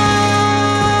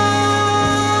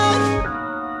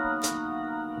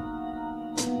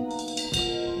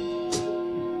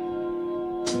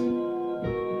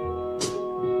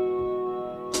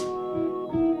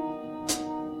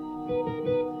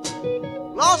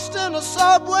 lost in a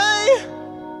subway.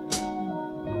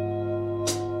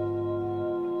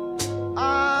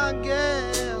 I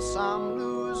guess I'm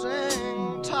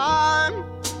losing time.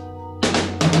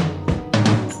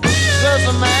 There's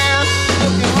a man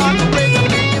looking like a break of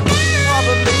leaf.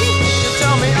 Probably you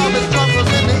tell me of his struggles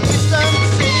in the Eastern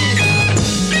Sea.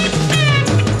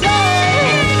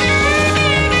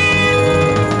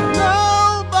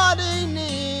 Nobody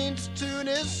needs to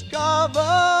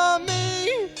discover me.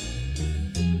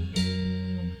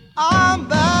 I'm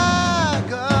back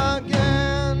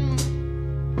again.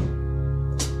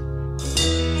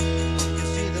 You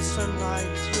see the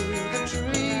sunlight through the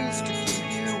trees to keep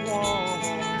you warm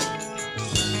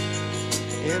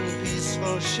in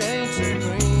peaceful shades of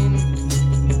green.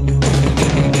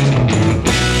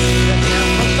 In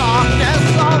the darkness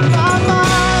of my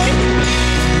mind,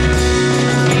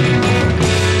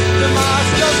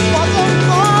 demise just wasn't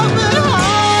far behind.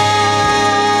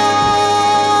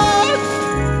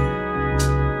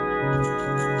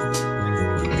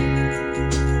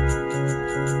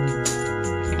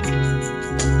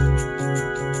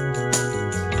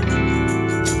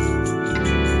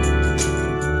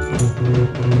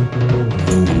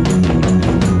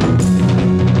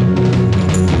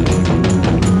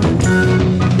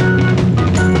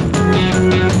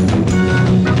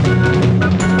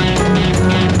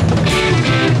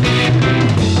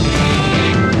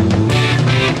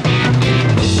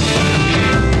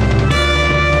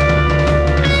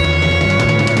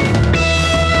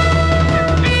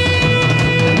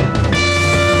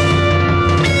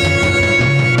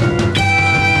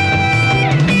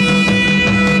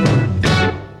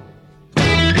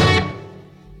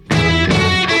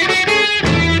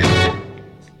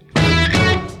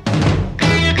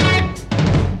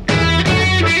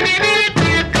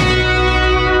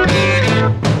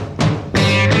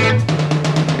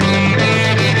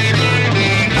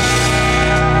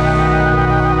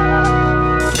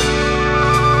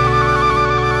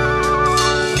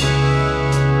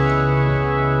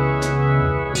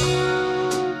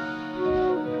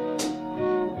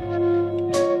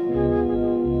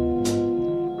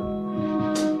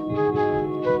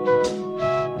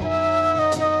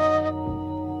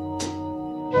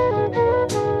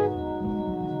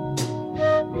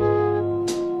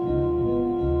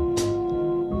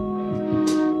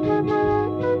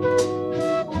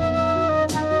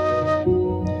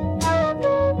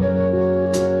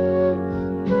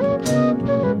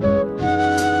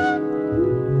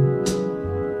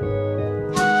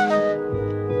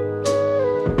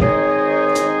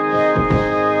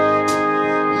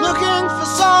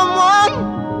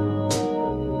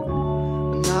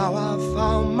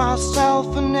 Myself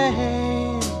a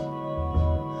name.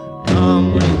 Come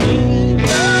with me,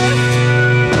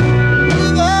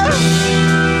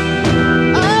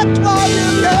 act while you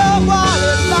go while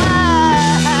it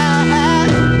lasts.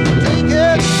 Take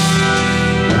it,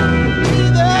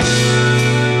 either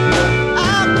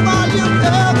act while you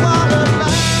go while it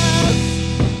lasts.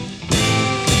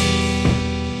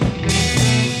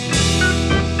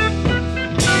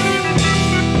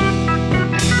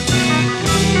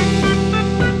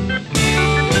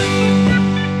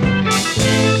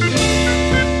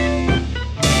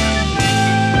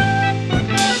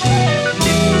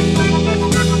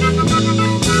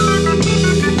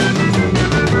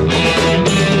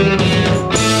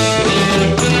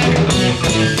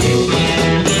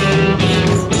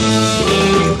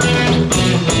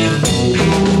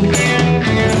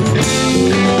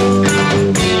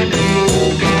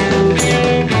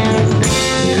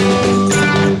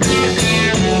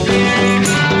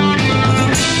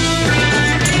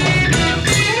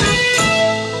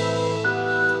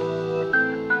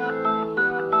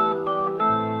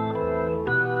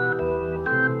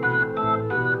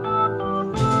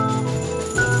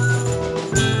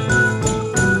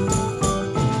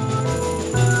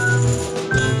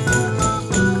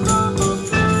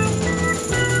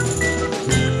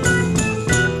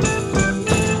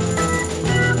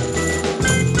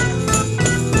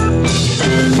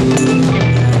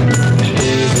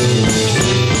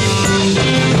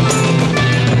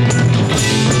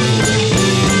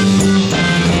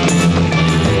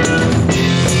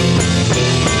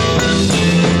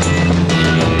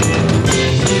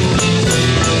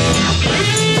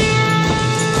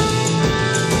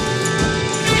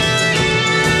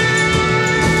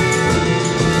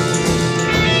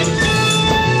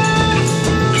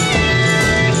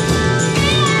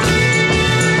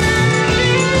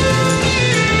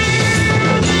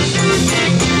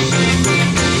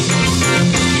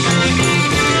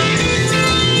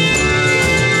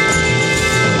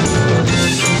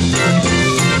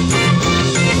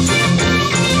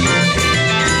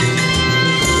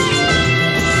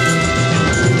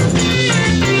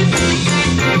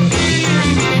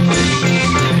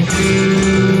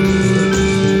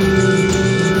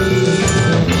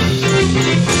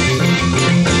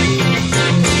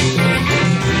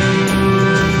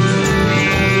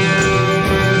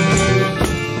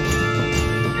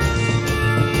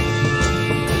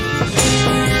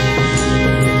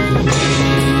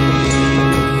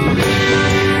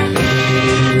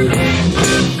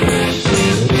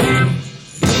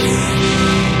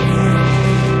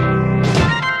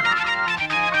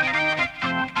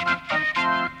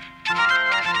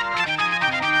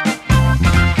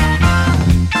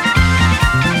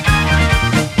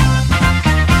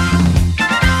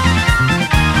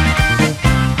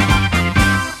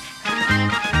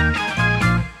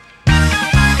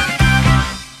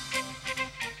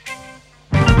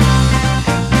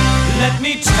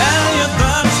 tell you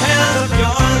the tale of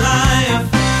your life,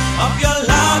 of your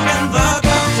love and the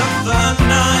cut of the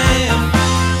knife,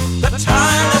 the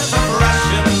tireless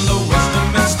oppression, the wisdom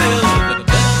instilled, the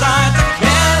desire to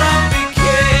kill and be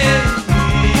killed.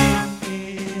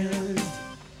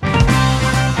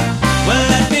 Well,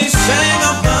 let me sing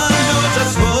of the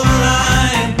losers who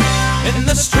lie in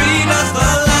the street as the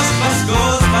last bus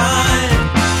goes by.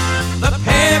 The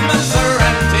pavements are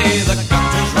empty, the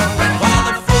gutters run red while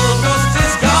the full ghost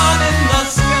is gone in the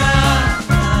sky.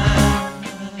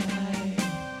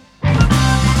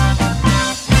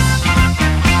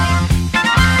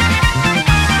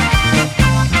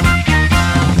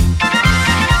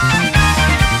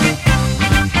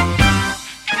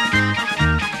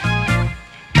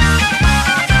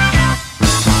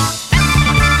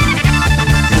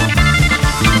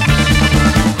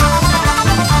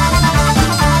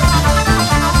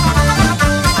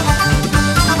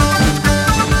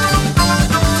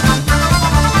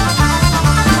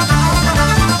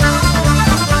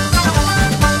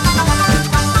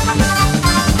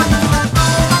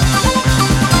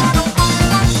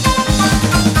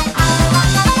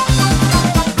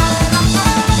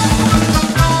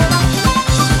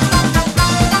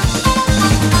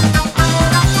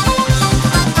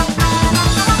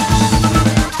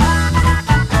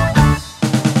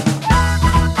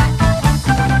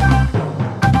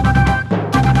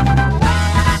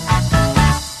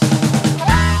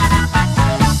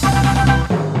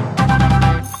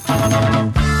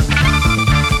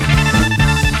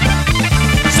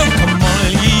 So come all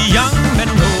ye young men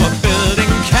who are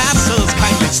building castles,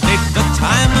 kindly state the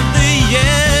time of the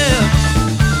year,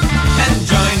 and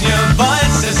join your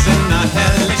voices in a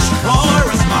hellish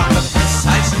chorus, mark the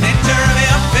precise nature of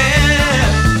your fear.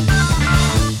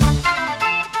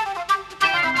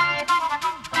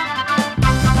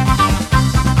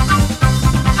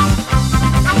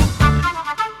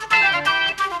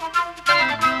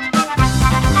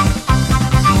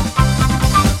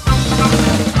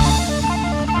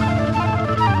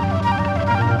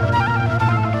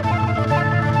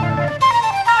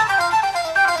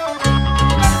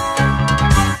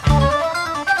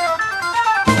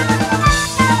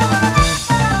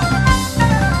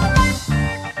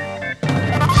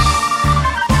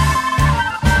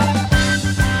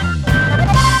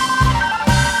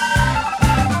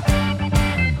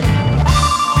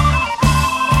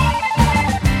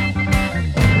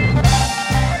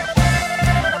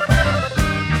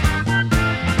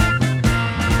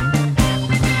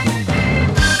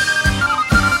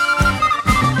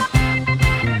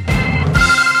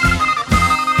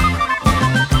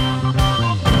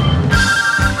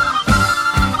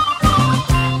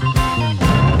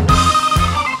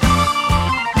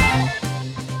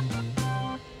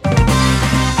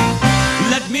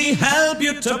 Let me help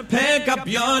you to pick up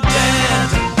your dead,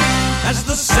 as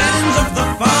the sins of the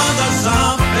fathers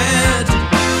are fed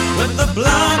with the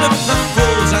blood of the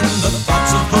fools and the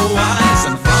thoughts of the wise,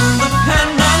 and from the pen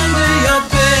under your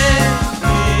bed.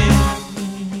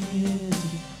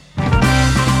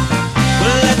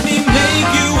 Well, let me make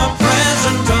you a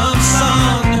present of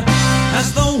song, as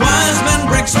the wise man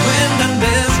breaks wind and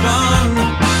is gone,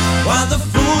 while the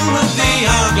fool with the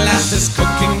hourglass is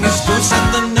cooking his goose and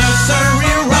the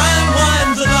nursery rhyme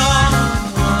winds along.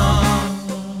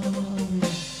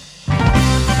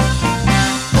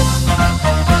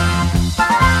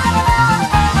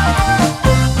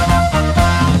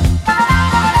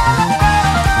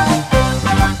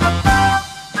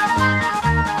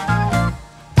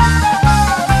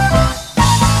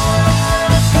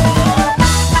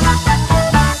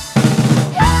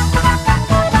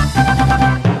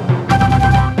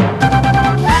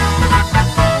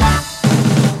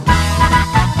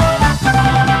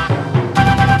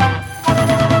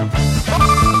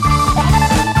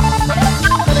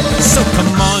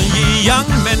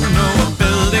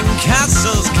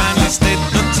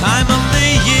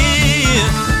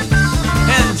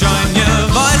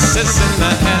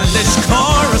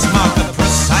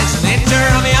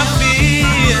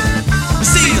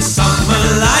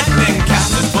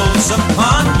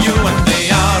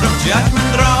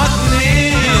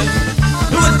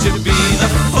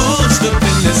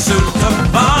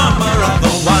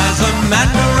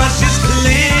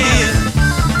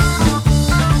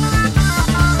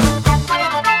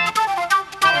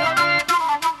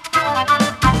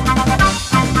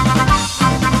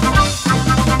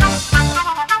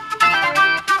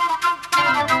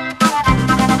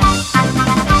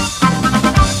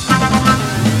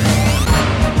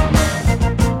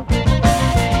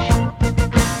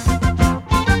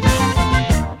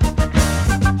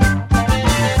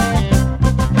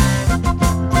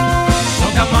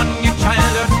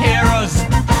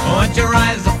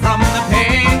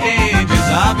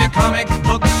 your comic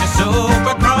books, your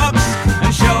super crops,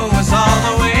 and show us all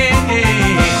the way.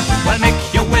 Well,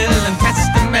 make your will and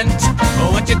testament,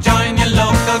 or won't you join your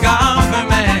local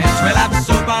government? We'll have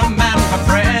Superman for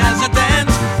president,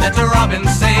 let Robin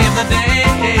save the day.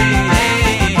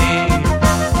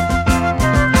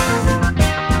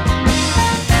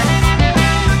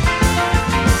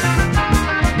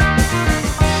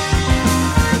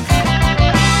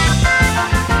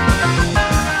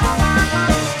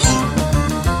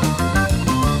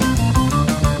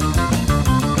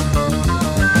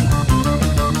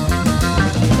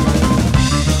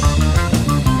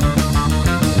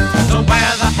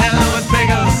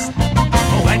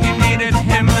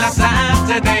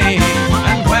 Saturday,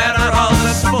 and where are all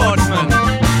the sportsmen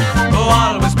who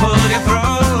always pull you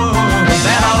through?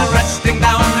 They're all resting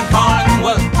down in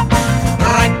Cornwall,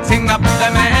 writing up the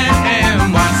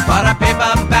memoirs for a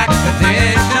paperback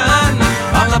edition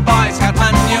of the Boy Scout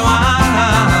Manual.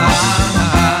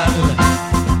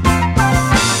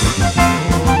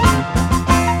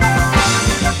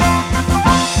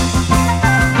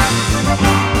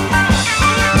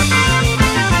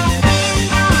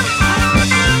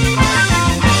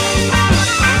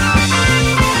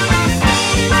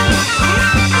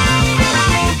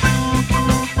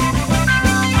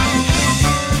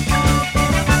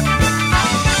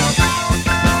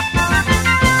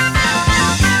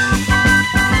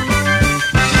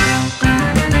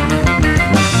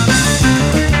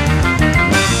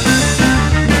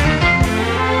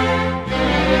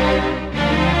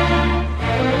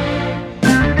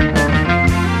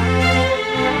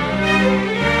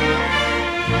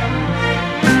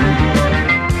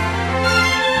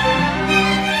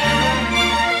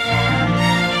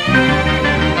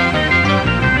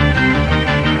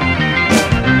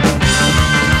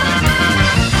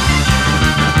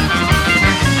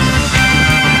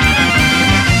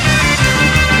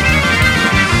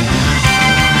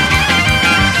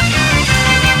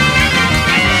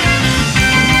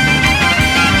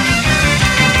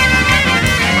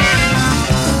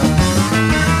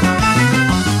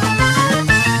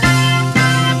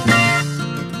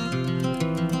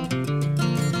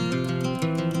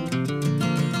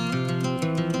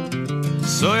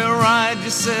 So you ride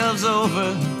yourselves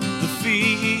over the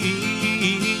fields,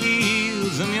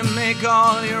 and you make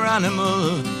all your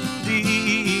animal deals,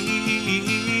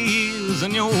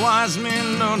 and your wise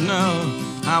men don't know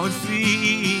how it feels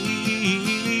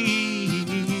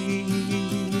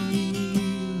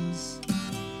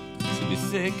to be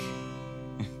thick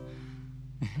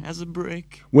as a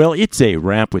brick. Well, it's a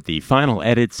wrap with the final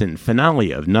edits and finale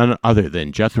of none other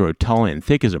than Jethro Tull and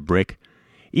Thick as a Brick.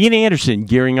 Ian Anderson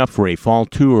gearing up for a fall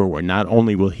tour where not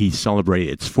only will he celebrate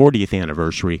its 40th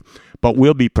anniversary, but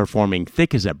will be performing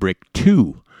Thick as a Brick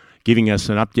 2, giving us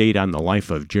an update on the life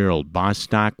of Gerald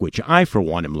Bostock, which I, for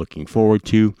one, am looking forward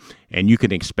to, and you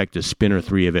can expect a spin or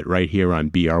 3 of it right here on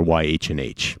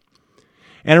BRYH&H.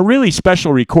 And a really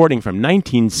special recording from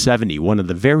 1970, one of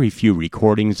the very few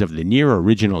recordings of the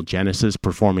near-original Genesis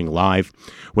performing live,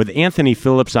 with Anthony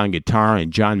Phillips on guitar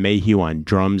and John Mayhew on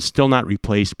drums, still not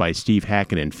replaced by Steve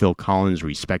Hackett and Phil Collins,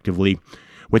 respectively,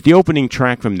 with the opening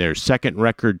track from their second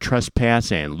record,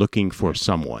 Trespass, and Looking for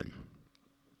Someone.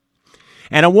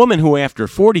 And a woman who, after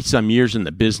 40-some years in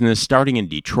the business, starting in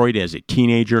Detroit as a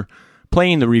teenager,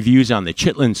 playing the reviews on the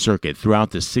Chitlin circuit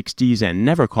throughout the 60s and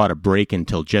never caught a break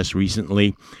until just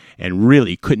recently, and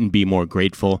really couldn't be more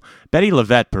grateful, Betty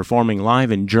Levette performing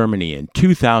live in Germany in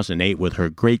 2008 with her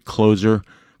great closer,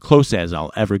 Close as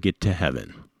I'll Ever Get to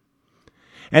Heaven.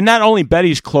 And not only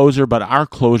Betty's closer, but our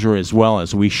closer as well,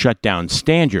 as we shut down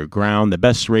Stand Your Ground, the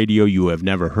best radio you have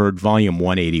never heard, Volume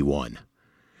 181.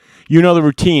 You know the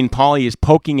routine. Paulie is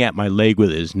poking at my leg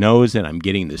with his nose, and I'm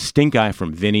getting the stink eye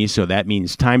from Vinny, so that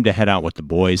means time to head out with the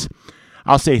boys.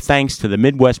 I'll say thanks to the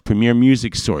Midwest premier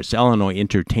music source,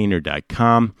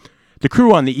 IllinoisEntertainer.com, the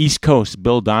crew on the East Coast,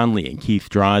 Bill Donnelly and Keith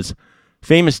Draws,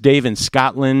 Famous Dave in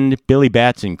Scotland, Billy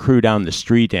Bats and crew down the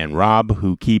street, and Rob,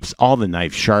 who keeps all the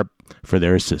knives sharp, for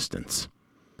their assistance.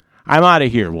 I'm out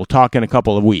of here. We'll talk in a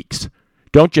couple of weeks.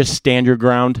 Don't just stand your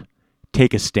ground.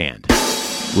 Take a stand.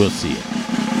 We'll see you.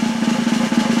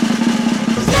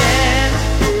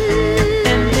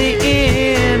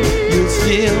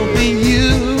 Still be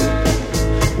you,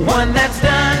 one that's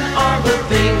done all the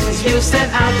things you set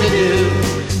out to do.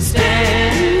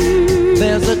 Stand,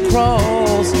 there's a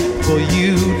cross for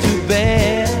you to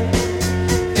bear,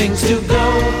 things to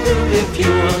go through if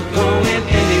you are going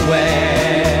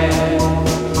anywhere.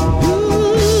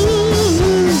 Ooh,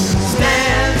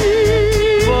 stand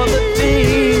for the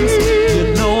things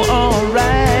you know are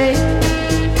right.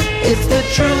 It's the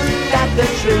truth that that the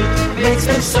truth makes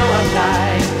them so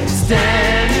unlike.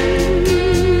 Stand,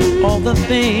 all the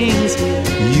things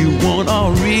you want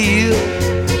are real.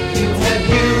 You have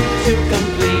you to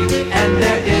complete, and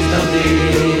there is no deal.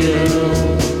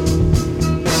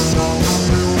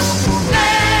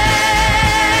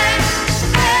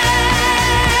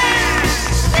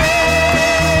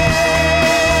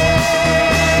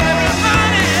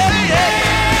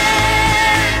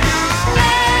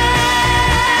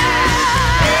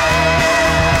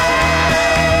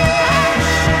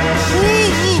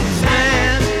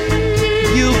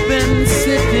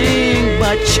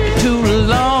 Too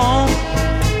long.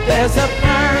 There's a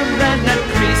permanent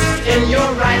crease in your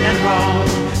right and wrong.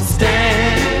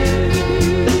 Stand.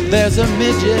 There's a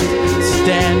midget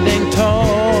standing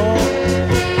tall,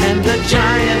 and the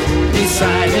giant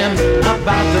beside him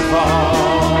about to fall.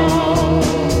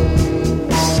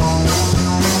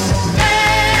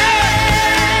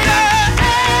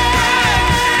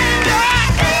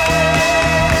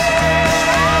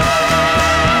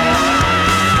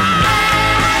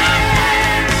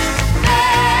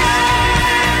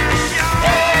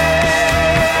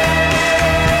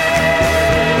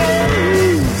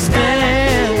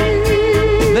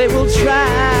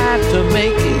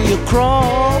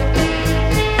 Crawl,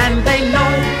 and they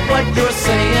know what you're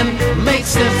saying makes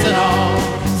sense at all.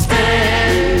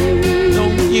 Stand,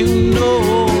 don't you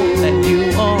know that you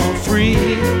are free?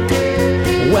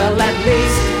 Well, at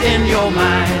least in your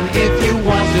mind, if you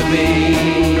want to be.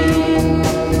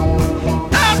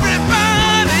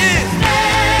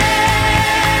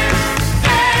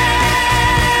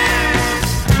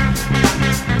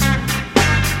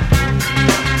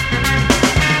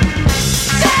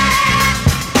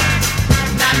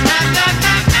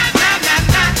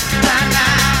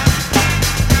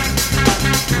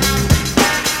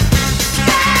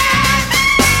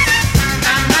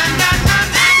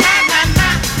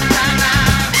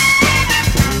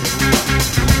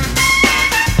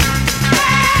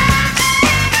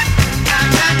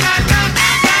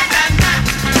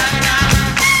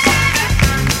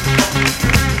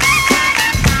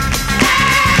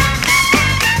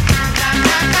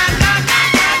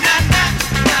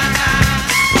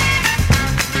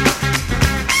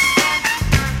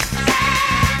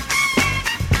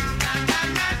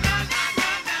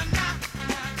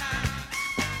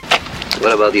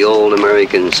 What about the old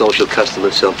American social custom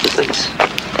of self-defense?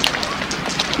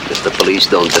 If the police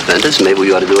don't defend us, maybe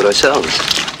we ought to do it ourselves.